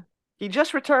again. He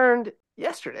just returned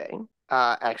yesterday,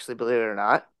 actually, believe it or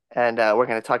not. And we're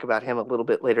going to talk about him a little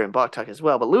bit later in Balk Talk as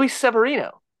well. But Luis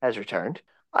Severino has returned.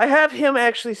 I have him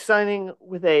actually signing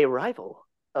with a rival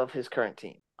of his current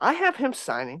team. I have him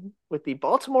signing with the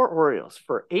Baltimore Orioles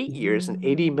for 8 years and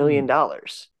 $80 million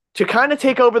to kind of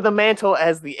take over the mantle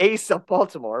as the ace of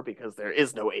Baltimore, because there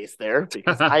is no ace there,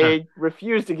 because I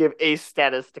refuse to give ace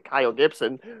status to Kyle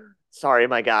Gibson. Sorry,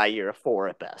 my guy, you're a 4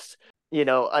 at best.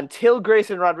 Until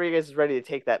Grayson Rodriguez is ready to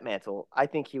take that mantle, I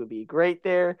think he would be great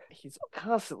there. He's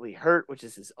constantly hurt, which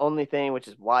is his only thing, which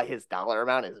is why his dollar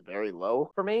amount is very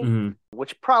low for me, Mm-hmm.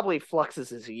 which probably fluxes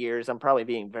his years. I'm probably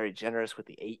being very generous with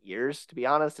the 8 years, to be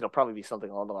honest. It'll probably be something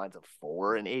along the lines of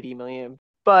 4 and 80 million.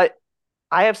 But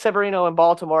I have Severino in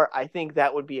Baltimore. I think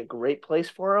that would be a great place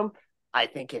for him. I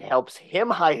think it helps him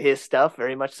hide his stuff,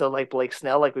 very much so like Blake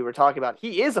Snell, like we were talking about.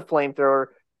 He is a flamethrower,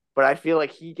 but I feel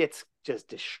like he gets just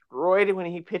destroyed when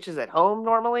he pitches at home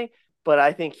normally. But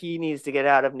I think he needs to get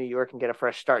out of New York and get a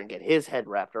fresh start and get his head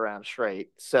wrapped around straight.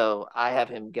 So I have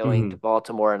him going Mm-hmm. to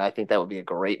Baltimore, and I think that would be a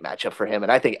great matchup for him.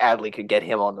 And I think Adley could get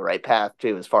him on the right path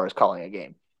too, as far as calling a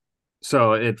game.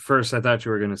 So at first I thought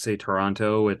you were going to say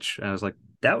Toronto, which I was like,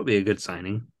 that would be a good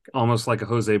signing, almost like a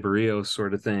Jose Barrios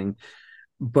sort of thing.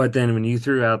 But then when you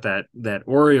threw out that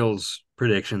Orioles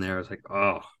prediction there, I was like,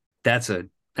 oh, that's an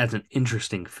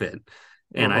interesting fit.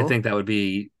 And I Mm-hmm. think that would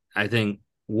be, I think,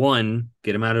 one,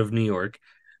 get him out of New York,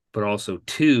 but also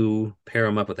two, pair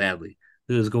him up with Adley,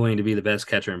 who is going to be the best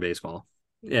catcher in baseball.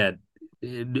 Yeah,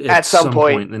 at At some some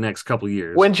point, point in the next couple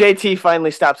years. when JT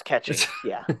finally stops catching,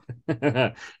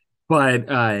 yeah. But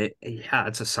yeah,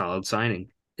 it's a solid signing.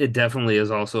 It definitely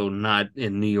is also not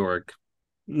in New York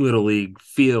Little League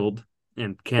field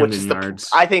and Which Camden is Yards.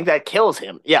 I think that kills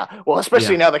him. Yeah. Well,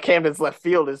 especially Yeah, now that Camden's left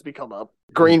field has become a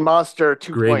Green Monster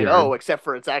 2.0, graveyard. except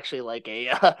for it's actually like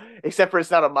except for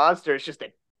it's not a monster, it's just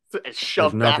a There's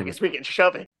shove back nothing. as we can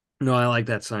shove it. No, I like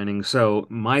that signing. So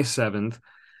my seventh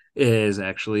is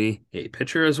actually a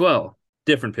pitcher as well.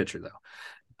 Different pitcher though.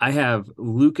 I have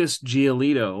Lucas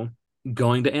Giolito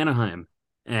going to Anaheim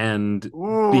and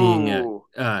being Ooh.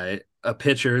 a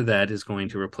pitcher that is going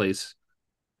to replace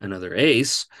another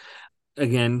ace.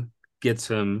 Again, gets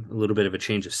him a little bit of a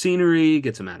change of scenery,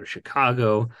 gets him out of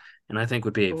Chicago, and I think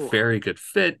would be a Ooh. very good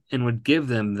fit and would give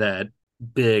them that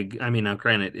big. I mean, now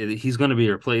granted, he's going to be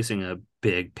replacing a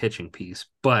big pitching piece,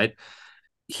 but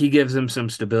he gives them some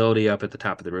stability up at the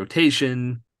top of the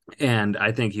rotation, and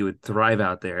I think he would thrive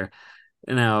out there.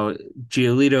 Now,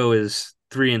 Giolito is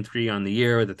 3-3 on the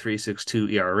year with a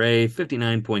 3.62 ERA,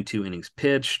 59.2 innings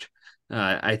pitched.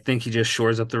 I think he just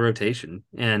shores up the rotation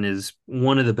and is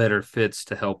one of the better fits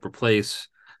to help replace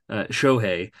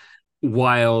Shohei,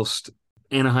 whilst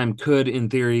Anaheim could, in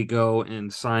theory, go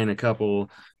and sign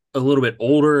a little bit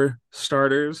older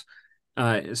starters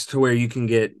as to where you can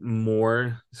get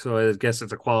more. So I guess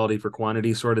it's a quality for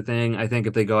quantity sort of thing. I think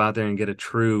if they go out there and get a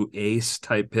true ace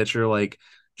type pitcher like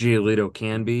Giolito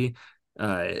can be,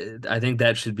 I think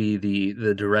that should be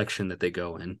the direction that they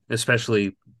go in,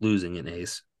 especially losing an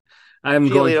ace. I am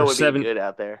going Giolito for would be seven. good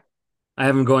out there. I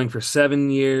have him going for 7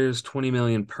 years, 20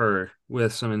 million per,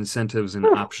 with some incentives and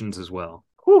Whew. options as well.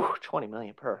 Whew, 20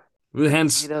 million per.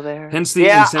 Hence, Giolito there. hence the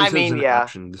Yeah, I incentives mean, and yeah.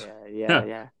 options.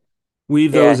 Yeah.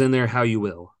 Weave those Yeah, in there how you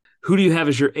will. Who do you have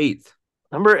as your eighth?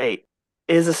 number 8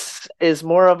 is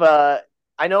more of a.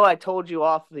 I know I told you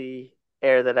off the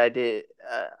air that I did.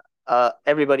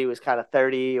 Everybody was kind of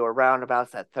 30 or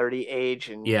roundabouts that 30 age,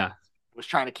 and Yeah. was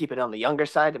trying to keep it on the younger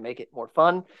side to make it more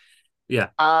fun. Yeah.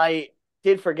 I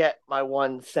did forget my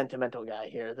one sentimental guy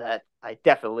here that I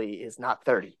definitely is not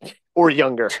 30 or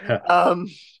younger. Um,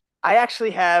 I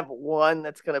actually have one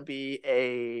that's going to be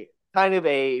a kind of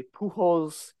a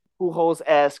Pujols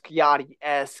esque, Yachty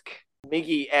esque,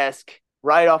 Miggy esque,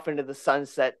 right off into the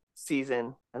sunset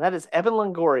season, and that is Evan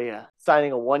Longoria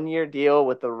signing a 1 year deal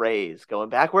with the Rays, going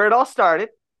back where it all started,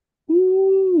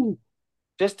 Ooh.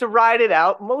 just to ride it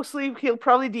out. Mostly he'll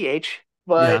probably DH,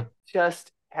 Yeah. but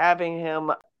just having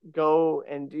him go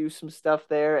and do some stuff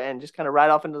there and just kind of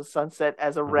ride off into the sunset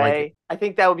as a I like it. Ray. I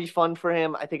think that would be fun for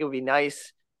him. I think it would be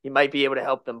nice. He might be able to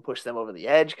help them push them over the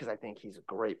edge because I think he's a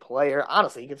great player.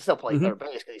 Honestly, he can still play Hmm. third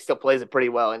base because he still plays it pretty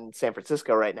well in San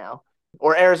Francisco right now.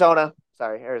 Or Arizona.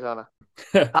 Sorry, Arizona.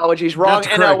 Apologies, Got wrong to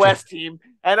NL correct you. West team.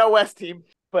 NL West team.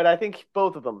 But I think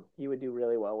both of them he would do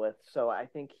really well with. So I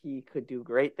think he could do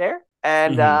great there.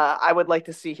 And Hmm. I would like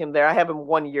to see him there. I have him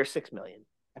 1 year, 6 million.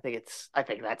 I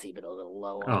think that's even a little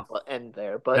low on Oh, the end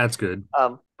there. that's good.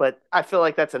 But I feel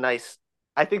like that's a nice.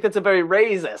 I think that's a very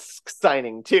Rays-esque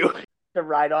signing too, to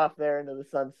ride off there into the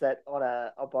sunset on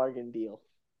a bargain deal.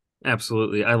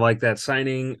 Absolutely. I like that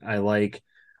signing. I like,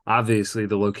 obviously,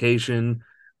 the location.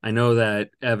 I know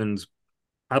that Evans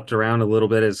upped around a little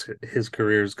bit as his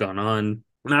career's gone on.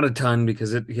 Not a ton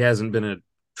because he hasn't been a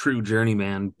true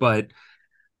journeyman, but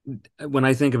when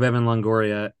I think of Evan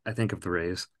Longoria, I think of the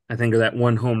Rays. I think of that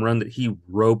one home run that he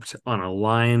roped on a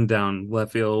line down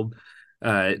left field,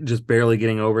 just barely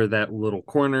getting over that little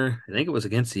corner. I think it was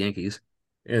against the Yankees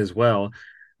as well,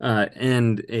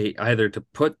 and either to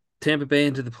put Tampa Bay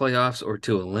into the playoffs or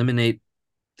to eliminate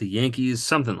the Yankees,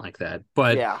 something like that.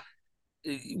 But Yeah,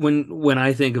 when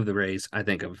I think of the Rays, I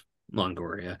think of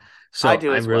Longoria. I So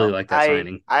do I as really well. like that I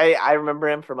signing. I I remember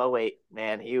him from '08.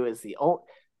 Man, he was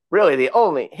really the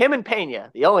only him and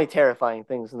Pena, the only terrifying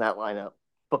things in that lineup.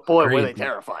 But boy, were they Agreed.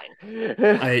 terrifying.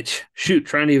 I shoot,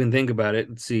 trying to even think about it.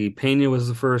 Let's see, Pena was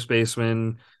the first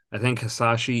baseman. I think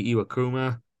Hisashi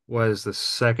Iwakuma was the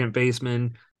second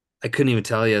baseman. I couldn't even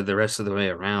tell you the rest of the way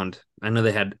around. I know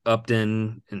they had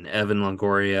Upton and Evan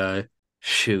Longoria.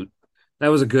 Shoot, that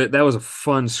was a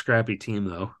fun, scrappy team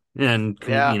though, and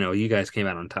Yeah. you guys came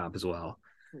out on top as well.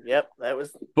 Yep. That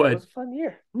was But a fun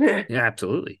year. yeah,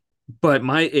 absolutely. But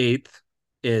my eighth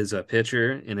is a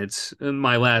pitcher, and it's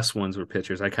my last ones were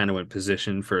pitchers. I kind of went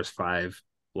position first five,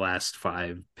 last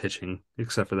five pitching,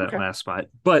 except for that Okay. last spot.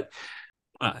 But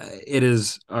it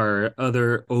is our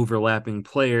other overlapping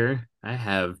player. I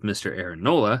have Mr. Aaron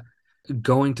Nola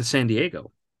going to San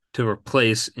Diego to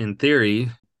replace, in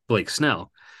theory, Blake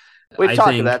Snell. We've I talked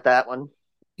think about that one.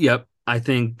 Yep. I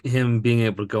think him being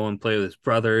able to go and play with his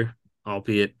brother,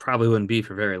 albeit probably wouldn't be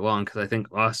for very long, because I think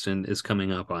Austin is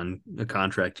coming up on a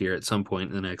contract here at some point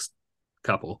in the next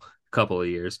couple couple of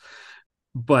years.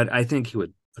 But I think he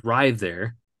would thrive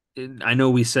there. I know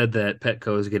we said that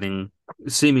Petco is getting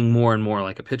seeming more and more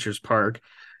like a pitcher's park,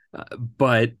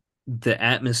 but the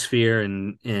atmosphere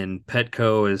in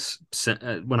Petco is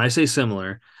when I say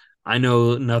similar, I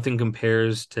know nothing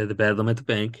compares to the Bedlam at the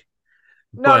Bank,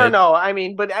 No, no, but no. I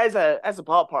mean, but as a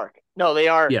ballpark, no, they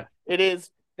are. yeah, It is.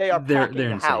 They are they're packing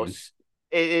the insane. house.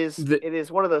 It is. The, It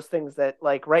is one of those things that,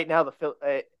 like, right now,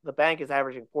 the bank is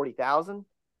averaging 40,000.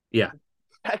 yeah,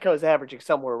 Petco is averaging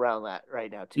somewhere around that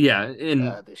right now too. yeah,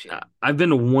 and This year. I've been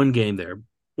to one game there,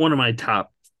 one of my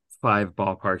top five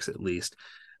ballparks at least.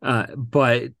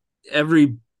 But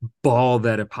every ball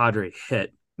that a Padre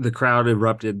hit, the crowd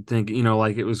erupted, thinking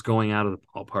like it was going out of the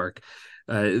ballpark.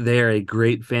 They are a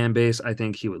great fan base. I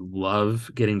think he would love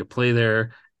getting to play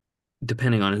there.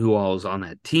 Depending on who all was on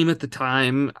that team at the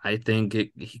time, I think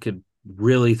he could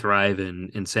really thrive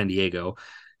in San Diego.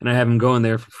 And I have him going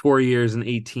there for 4 years and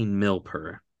 18 mil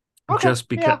per, Okay, just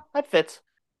because. yeah, that fits.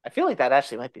 I feel like that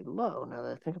actually might be low now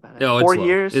that I think about it. Oh, Four it's low.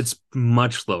 years. It's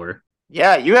much lower.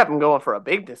 Yeah, you have them going for a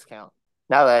big discount.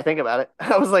 Now that I think about it,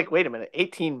 I was like, wait a minute,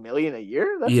 18 million a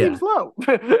year? That seems Yeah,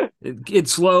 low.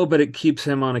 it's low, but it keeps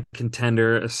him on a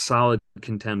contender, a solid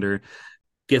contender.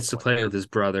 Good Gets to point. play with his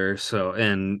brother, so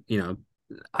and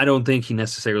I don't think he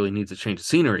necessarily needs a change of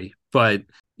scenery, but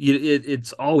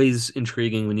it's always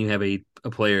intriguing when you have a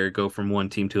player go from one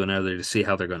team to another to see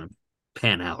how they're going to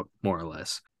pan out, more or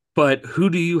less. But who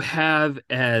do you have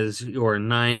as your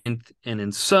ninth and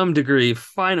in some degree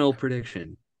final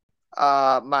prediction?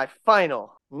 My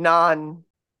final non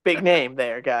big name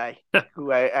there guy,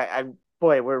 who I'm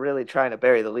Boy, we're really trying to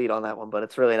bury the lead on that one, but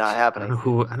it's really not happening. I don't know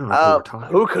who we're talking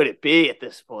Who about. could it be at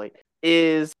this point?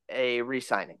 Is a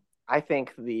re-signing. I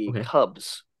think the Okay.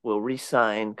 Cubs will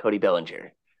re-sign Cody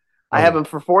Bellinger. I have Okay. him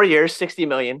for 4 years, 60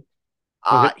 million.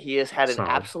 Okay. He has had an Solid.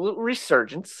 absolute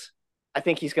resurgence. I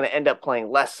think he's going to end up playing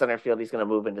less center field. He's going to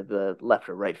move into the left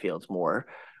or right fields more.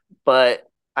 But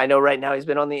I know right now he's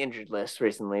been on the injured list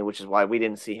recently, which is why we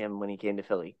didn't see him when he came to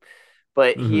Philly.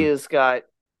 But Mm-hmm. he's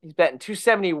batting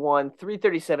 271,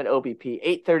 337 OBP,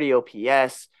 830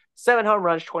 OPS, 7 home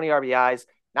runs, 20 RBIs,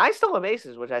 9 stolen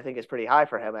bases, which I think is pretty high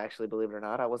for him, actually, believe it or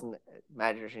not. I wasn't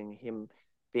imagining him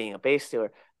being a base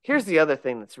stealer. Here's the other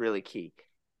thing that's really key.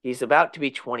 He's about to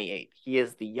be 28. He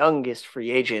is the youngest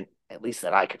free agent, at least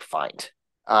that I could find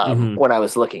Mm-hmm. when I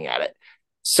was looking at it.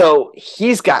 So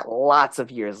he's got lots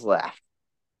of years left.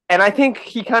 And I think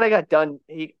he kind of got done.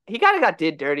 He kind of got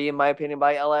did dirty, in my opinion,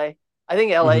 by LA. I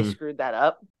think LA Mm-hmm. screwed that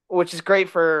up, which is great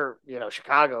for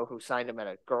Chicago, who signed him at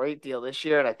a great deal this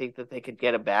year, and I think that they could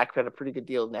get him back at a pretty good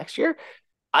deal next year.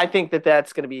 I think that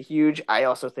that's going to be huge. I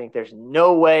also think there's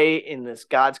no way in this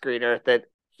God's green earth that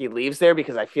he leaves there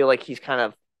because I feel like he's kind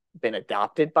of been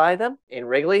adopted by them in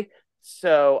Wrigley.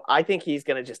 So I think he's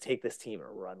going to just take this team and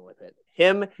run with it.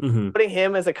 Mm-hmm. Putting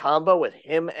him as a combo with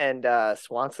him and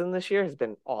Swanson this year has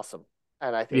been awesome.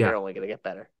 And I think Yeah. they're only going to get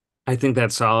better. I think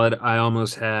that's solid. I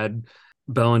almost had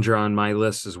Bellinger on my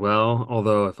list as well.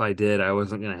 Although if I did, I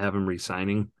wasn't going to have him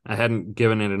resigning. I hadn't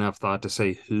given it enough thought to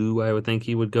say who I would think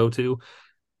he would go to,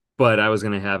 but I was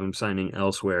going to have him signing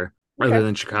elsewhere other Okay.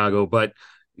 than Chicago. But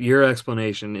your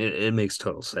explanation, it makes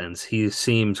total sense. He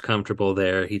seems comfortable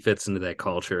there. He fits into that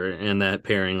culture, and that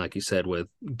pairing, like you said, with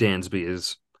Dansby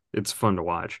is it's fun to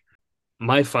watch.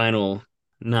 My final,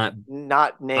 not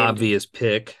Not named. obvious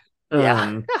pick,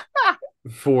 Yeah.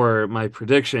 for my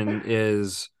prediction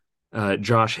is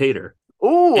Josh Hader,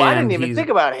 Ooh, I and didn't even he's think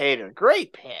about Hayden.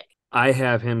 Great pick. I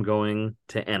have him going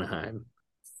to Anaheim.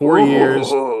 4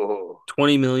 years, Ooh.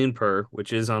 20 million per,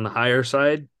 which is on the higher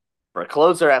side, For a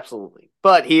closer, absolutely.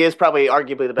 But he is probably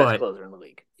arguably the best but closer in the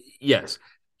league. yes,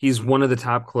 he's one of the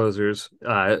top closers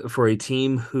for a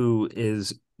team who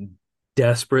is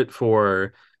desperate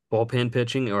for bullpen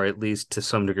pitching, or at least to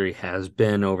some degree has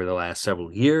been over the last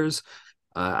several years.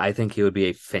 I think he would be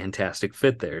a fantastic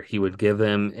fit there. He would give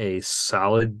them a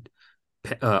solid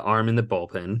arm in the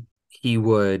bullpen. He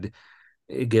would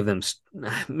give them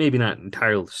maybe not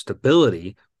entirely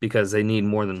stability because they need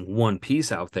more than one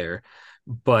piece out there,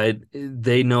 but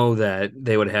they know that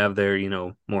they would have their,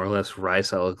 more or less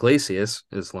Raisel Iglesias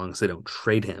as long as they don't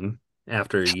trade him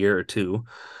after a year or two.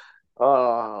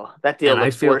 Oh, that deal And I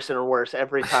looks feel, worse and worse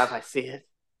every time I see it.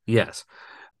 yes.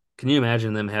 Can you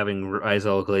imagine them having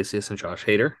Raisel Iglesias and Josh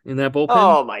Hader in that bullpen?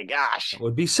 Oh my gosh. That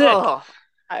would be sick. Oh,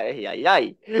 ay,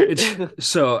 ay, It's ay.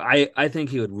 so I think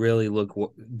he would really look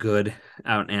good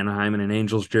out in Anaheim in an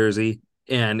Angels jersey,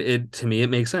 and it to me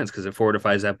it makes sense because it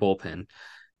fortifies that bullpen.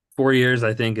 4 years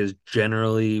I think is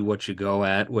generally what you go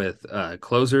at with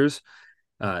closers.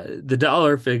 The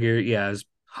dollar figure, yeah, is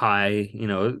high.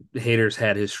 Hader's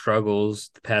had his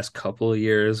struggles the past couple of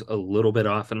years, a little bit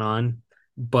off and on,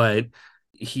 but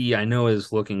I know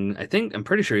is looking. I'm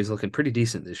pretty sure he's looking pretty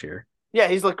decent this year. Yeah,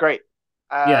 he's looked great.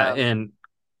 Yeah, Um, and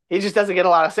he just doesn't get a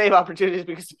lot of save opportunities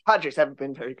because the Padres haven't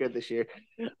been very good this year.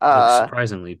 Uh,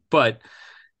 surprisingly, but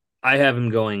I have him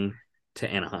going to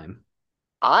Anaheim.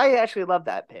 I actually love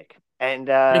that pick. And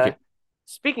Thank you.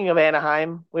 speaking of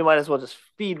Anaheim, we might as well just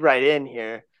feed right in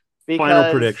here Final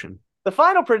because prediction. the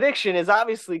final prediction is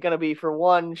obviously going to be for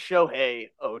one Shohei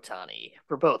Ohtani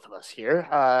for both of us here.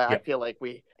 I Yep. feel like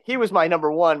he was my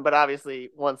number one, but obviously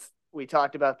once we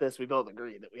talked about this, we both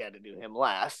agreed that we had to do him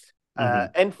last.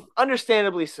 Mm-hmm. And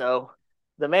understandably so.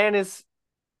 The man is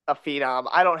a phenom.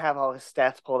 I don't have all his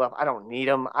stats pulled up. I don't need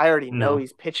him. I already know No,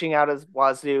 he's pitching out his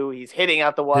wazoo. He's hitting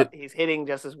out the what. Hit- He's hitting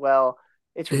just as well.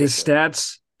 It's his ridiculous.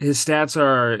 stats. His stats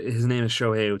are his name is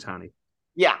Shohei Ohtani.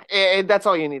 Yeah, that's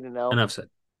all you need to know. Enough said.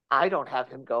 I don't have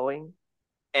him going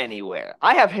anywhere.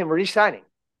 I have him re-signing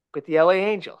with the LA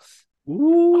Angels,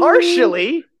 Ooh.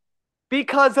 partially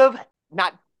because of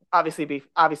not obviously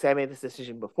I made this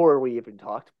decision before we even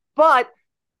talked, but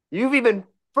you've even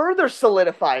further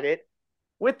solidified it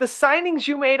with the signings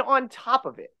you made on top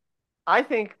of it. I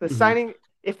think Mm-hmm.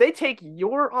 if they take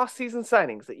your off-season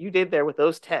signings that you did there with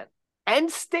those 10 and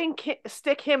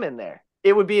stick him in there,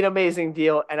 it would be an amazing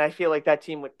deal. And I feel like that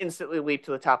team would instantly leap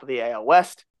to the top of the AL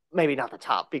West. Maybe not the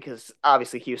top because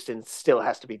obviously Houston still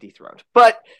has to be dethroned,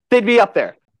 but they'd be up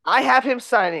there. I have him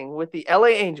signing with the LA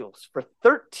Angels for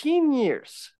 13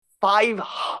 years,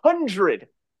 $500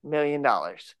 million.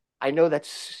 I know that's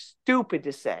stupid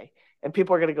to say, and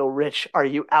people are going to go, Rich, are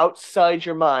you outside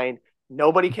your mind?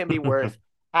 Nobody can be worth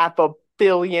 $500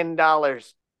 million.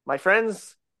 My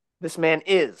friends, this man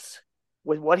is,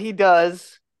 with what he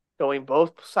does, going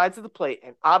both sides of the plate.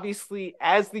 And obviously,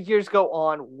 as the years go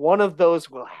on, one of those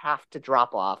will have to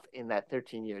drop off in that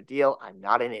 13-year deal. I'm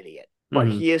not an idiot. But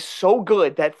he is so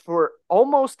good that for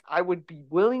almost, I would be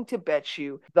willing to bet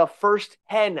you, the first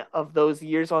 10 of those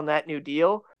years on that new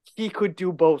deal, he could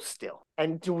do both still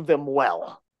and do them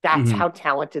well. That's how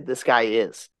talented this guy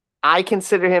is. I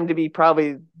consider him to be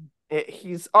probably,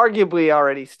 he's arguably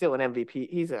already still an MVP.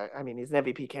 He's an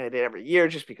MVP candidate every year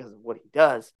just because of what he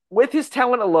does. With his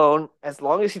talent alone, as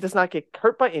long as he does not get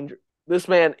hurt by injury, this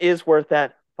man is worth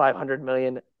that $500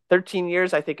 million. 13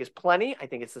 years, I think, is plenty. I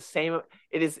think it's the same.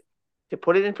 It is, to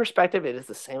put it in perspective, it is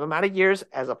the same amount of years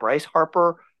as a Bryce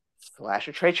Harper / a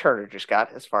Trey Turner just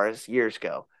got as far as years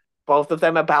go. Both of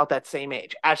them about that same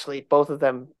age. Actually, both of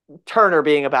them, Turner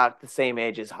being about the same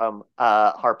age as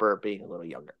Harper being a little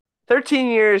younger. 13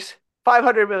 years,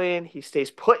 $500 million. He stays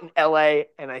put in LA,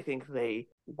 and I think they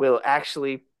will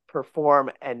actually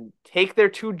perform and take their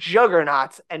two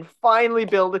juggernauts and finally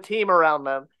build a team around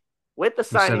them with the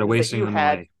signings that you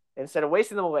had. Instead of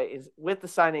wasting them away, is with the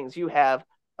signings you have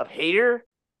of Hader.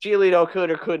 Giolito could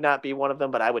or could not be one of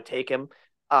them, but I would take him.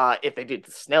 If they did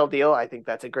the Snell deal, I think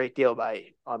that's a great deal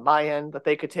on my end that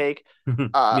they could take.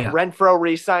 Renfroe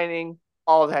re-signing,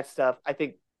 all of that stuff. I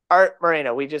think Art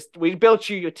Moreno, we built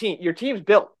you your team. Your team's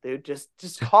built, dude.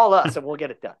 Just call us and we'll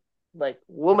get it done. Like,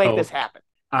 we'll make this happen.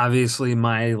 Obviously,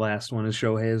 my last one is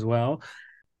Shohei as well.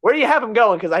 Where do you have him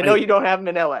going? Because I know you don't have him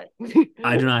in LA.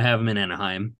 I do not have him in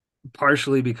Anaheim,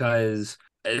 partially because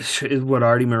would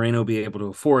Artie Moreno be able to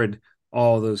afford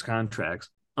all those contracts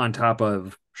on top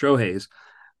of Shohei's?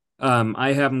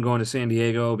 I have him going to San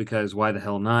Diego because why the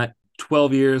hell not?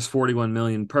 12 years, $41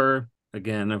 million per.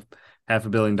 Again, a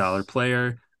 $500 million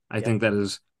player. I think that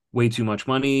is way too much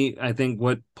money. I think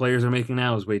what players are making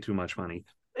now is way too much money.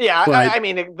 Yeah, I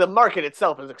mean, the market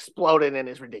itself has exploded and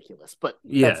is ridiculous, but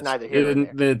that's neither here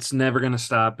nor there. It's never going to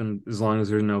stop, and as long as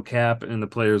there's no cap, and the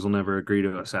players will never agree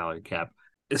to a salary cap.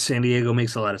 San Diego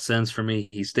makes a lot of sense for me.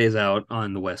 He stays out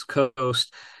on the West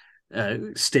Coast,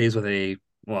 stays with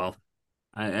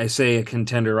I say a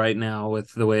contender right now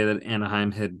with the way that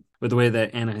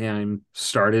Anaheim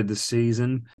started the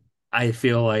season. I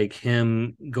feel like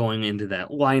him going into that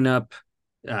lineup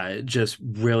just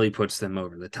really puts them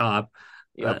over the top.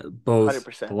 Both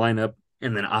 100%. The lineup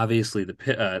and then obviously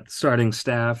the starting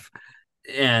staff,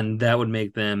 and that would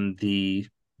make them the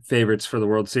favorites for the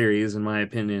World Series, in my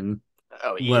opinion.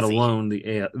 Let alone the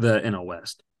NL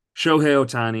West. Shohei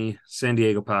Ohtani, San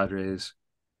Diego Padres,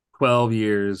 12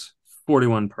 years,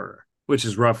 41 per, which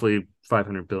is roughly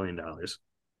 $500 billion.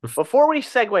 Before we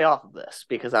segue off of this,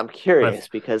 because I'm curious,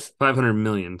 because 500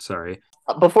 million, sorry.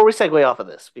 Before we segue off of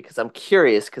this, because I'm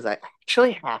curious, because I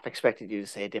actually half expected you to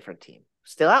say a different team.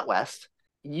 Still out west,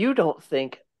 you don't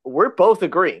think, we're both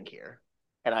agreeing here,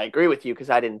 and I agree with you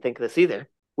because I didn't think this either.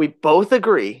 We both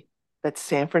agree that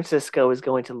San Francisco is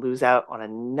going to lose out on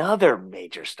another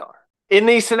major star in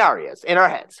these scenarios, in our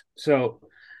heads. So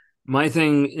my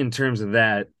thing in terms of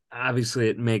that, obviously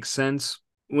it makes sense.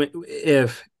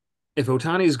 If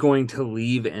Ohtani is going to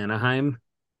leave Anaheim,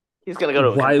 he's going to go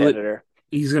to a competitor.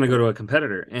 He's going to go to a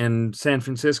competitor, and San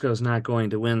Francisco is not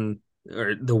going to win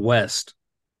the West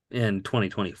in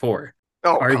 2024.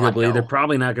 Arguably, no. They're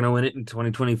probably not going to win it in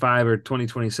 2025 or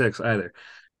 2026 either.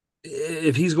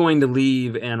 If he's going to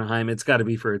leave Anaheim, it's got to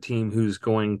be for a team who's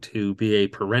going to be a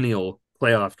perennial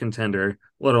playoff contender,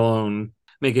 let alone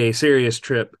make a serious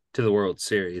trip to the World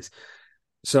Series.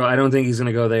 So I don't think he's going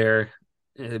to go there.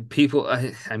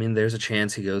 I mean, there's a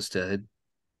chance he goes to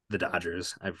the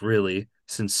Dodgers. I really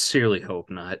sincerely hope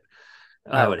not.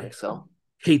 I would think so.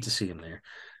 Hate to see him there.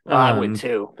 I would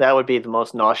too. That would be the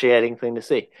most nauseating thing to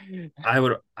see.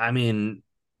 I mean,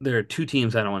 there are two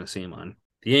teams I don't want to see him on: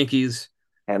 the Yankees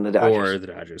and the Dodgers. Or the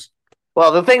Dodgers.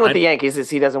 Well, the thing with the Yankees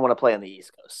is he doesn't want to play on the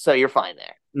East Coast, so you're fine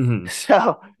there. Mm-hmm.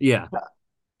 So yeah,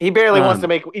 he barely wants to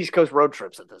make East Coast road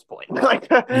trips at this point.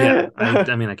 Yeah,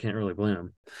 I mean, I can't really blame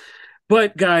him.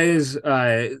 But guys,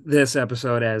 this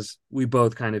episode, as we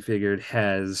both kind of figured,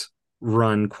 has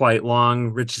run quite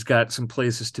long. Rich has got some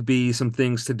places to be, some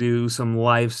things to do, some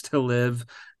lives to live.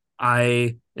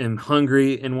 I am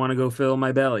hungry and want to go fill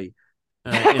my belly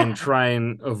and try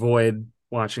and avoid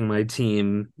watching my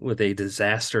team with a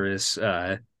disastrous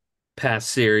past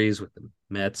series with the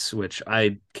Mets, which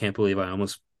I can't believe I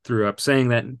almost threw up saying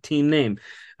that team name.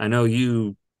 I know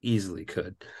you easily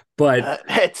could, but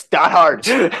it's not hard.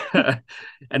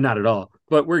 And not at all.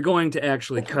 But we're going to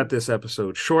actually cut this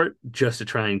episode short just to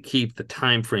try and keep the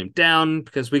time frame down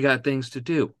because we got things to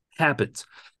do. Happens.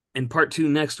 And part two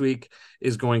next week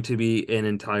is going to be an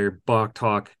entire Bach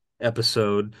Talk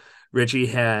episode. Richie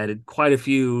had quite a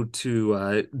few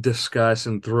to discuss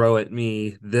and throw at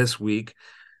me this week.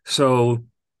 So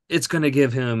it's going to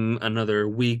give him another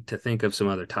week to think of some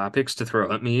other topics to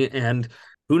throw at me. And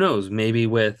who knows, maybe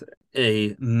with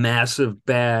a massive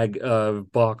bag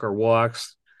of Bach or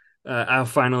walks, I'll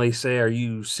finally say, "Are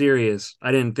you serious?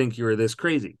 I didn't think you were this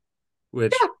crazy,"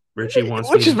 which Richie wants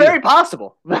me Which to is do. very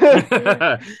possible.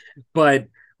 But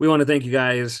we want to thank you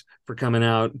guys for coming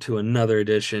out to another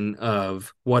edition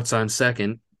of What's on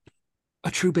Second, a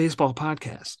true baseball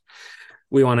podcast.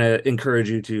 We want to encourage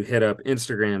you to hit up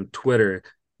Instagram, Twitter,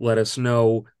 let us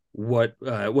know what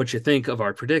you think of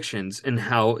our predictions and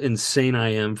how insane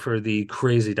I am for the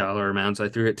crazy dollar amounts I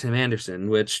threw at Tim Anderson,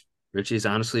 which Richie's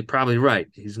honestly probably right.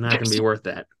 He's not going to be worth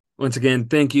that. Once again,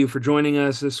 thank you for joining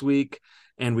us this week,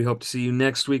 and we hope to see you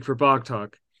next week for Bog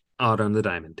Talk out on the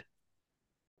diamond.